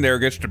send in there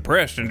gets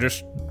depressed and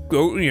just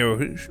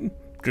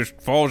just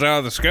falls out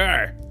of the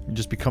sky. You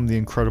just become the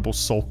Incredible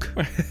Sulk.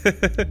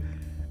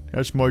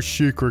 That's my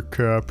secret,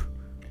 Cap.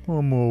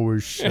 I'm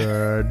always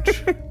sad.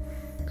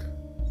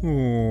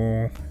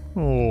 Oh.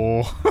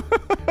 Oh.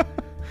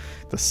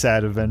 The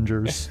sad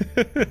Avengers.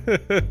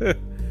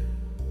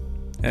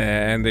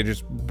 And they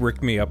just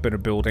brick me up in a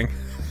building.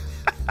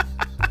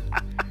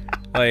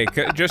 Like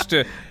just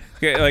to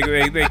like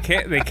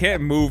they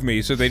can't move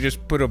me, so they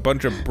just put a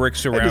bunch of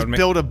bricks They around just me.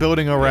 build a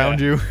building around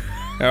you.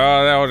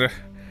 Oh, that was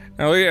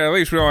at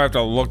least we don't have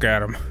to look at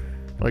them.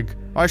 Like,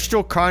 I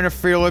still kind of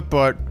feel it,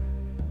 but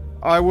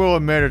I will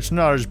admit it's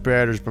not as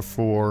bad as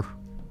before.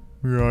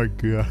 Yeah, I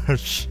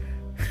guess.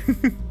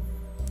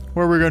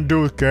 What are we gonna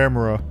do with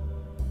Gamera?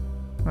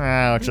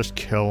 Let's just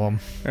kill him.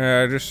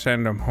 Just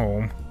send them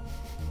home.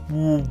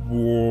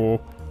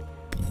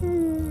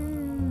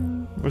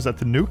 Was that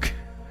the nuke?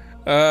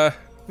 No,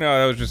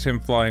 that was just him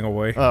flying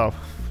away. Oh.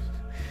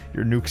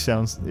 Your nuke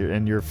sounds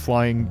and your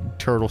flying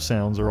turtle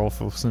sounds are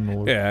awful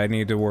similar. Yeah, I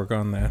need to work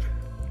on that.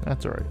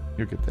 That's alright.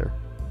 You'll get there.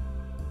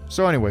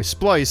 So anyway,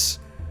 Splice.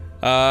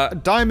 A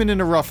diamond in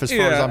the rough as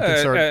far as I'm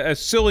concerned. A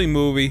silly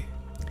movie.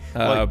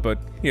 Like- But,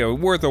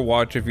 worth a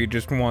watch if you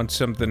just want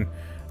something,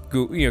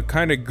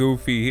 kind of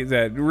goofy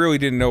that really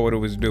didn't know what it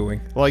was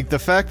doing. Like, the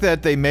fact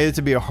that they made it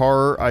to be a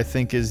horror, I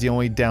think, is the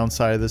only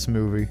downside of this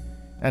movie.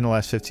 And the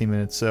last 15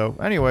 minutes. So,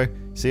 anyway,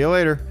 see you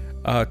later.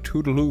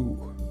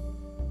 Toodaloo.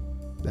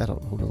 That'll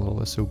hold a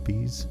little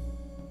SOBs.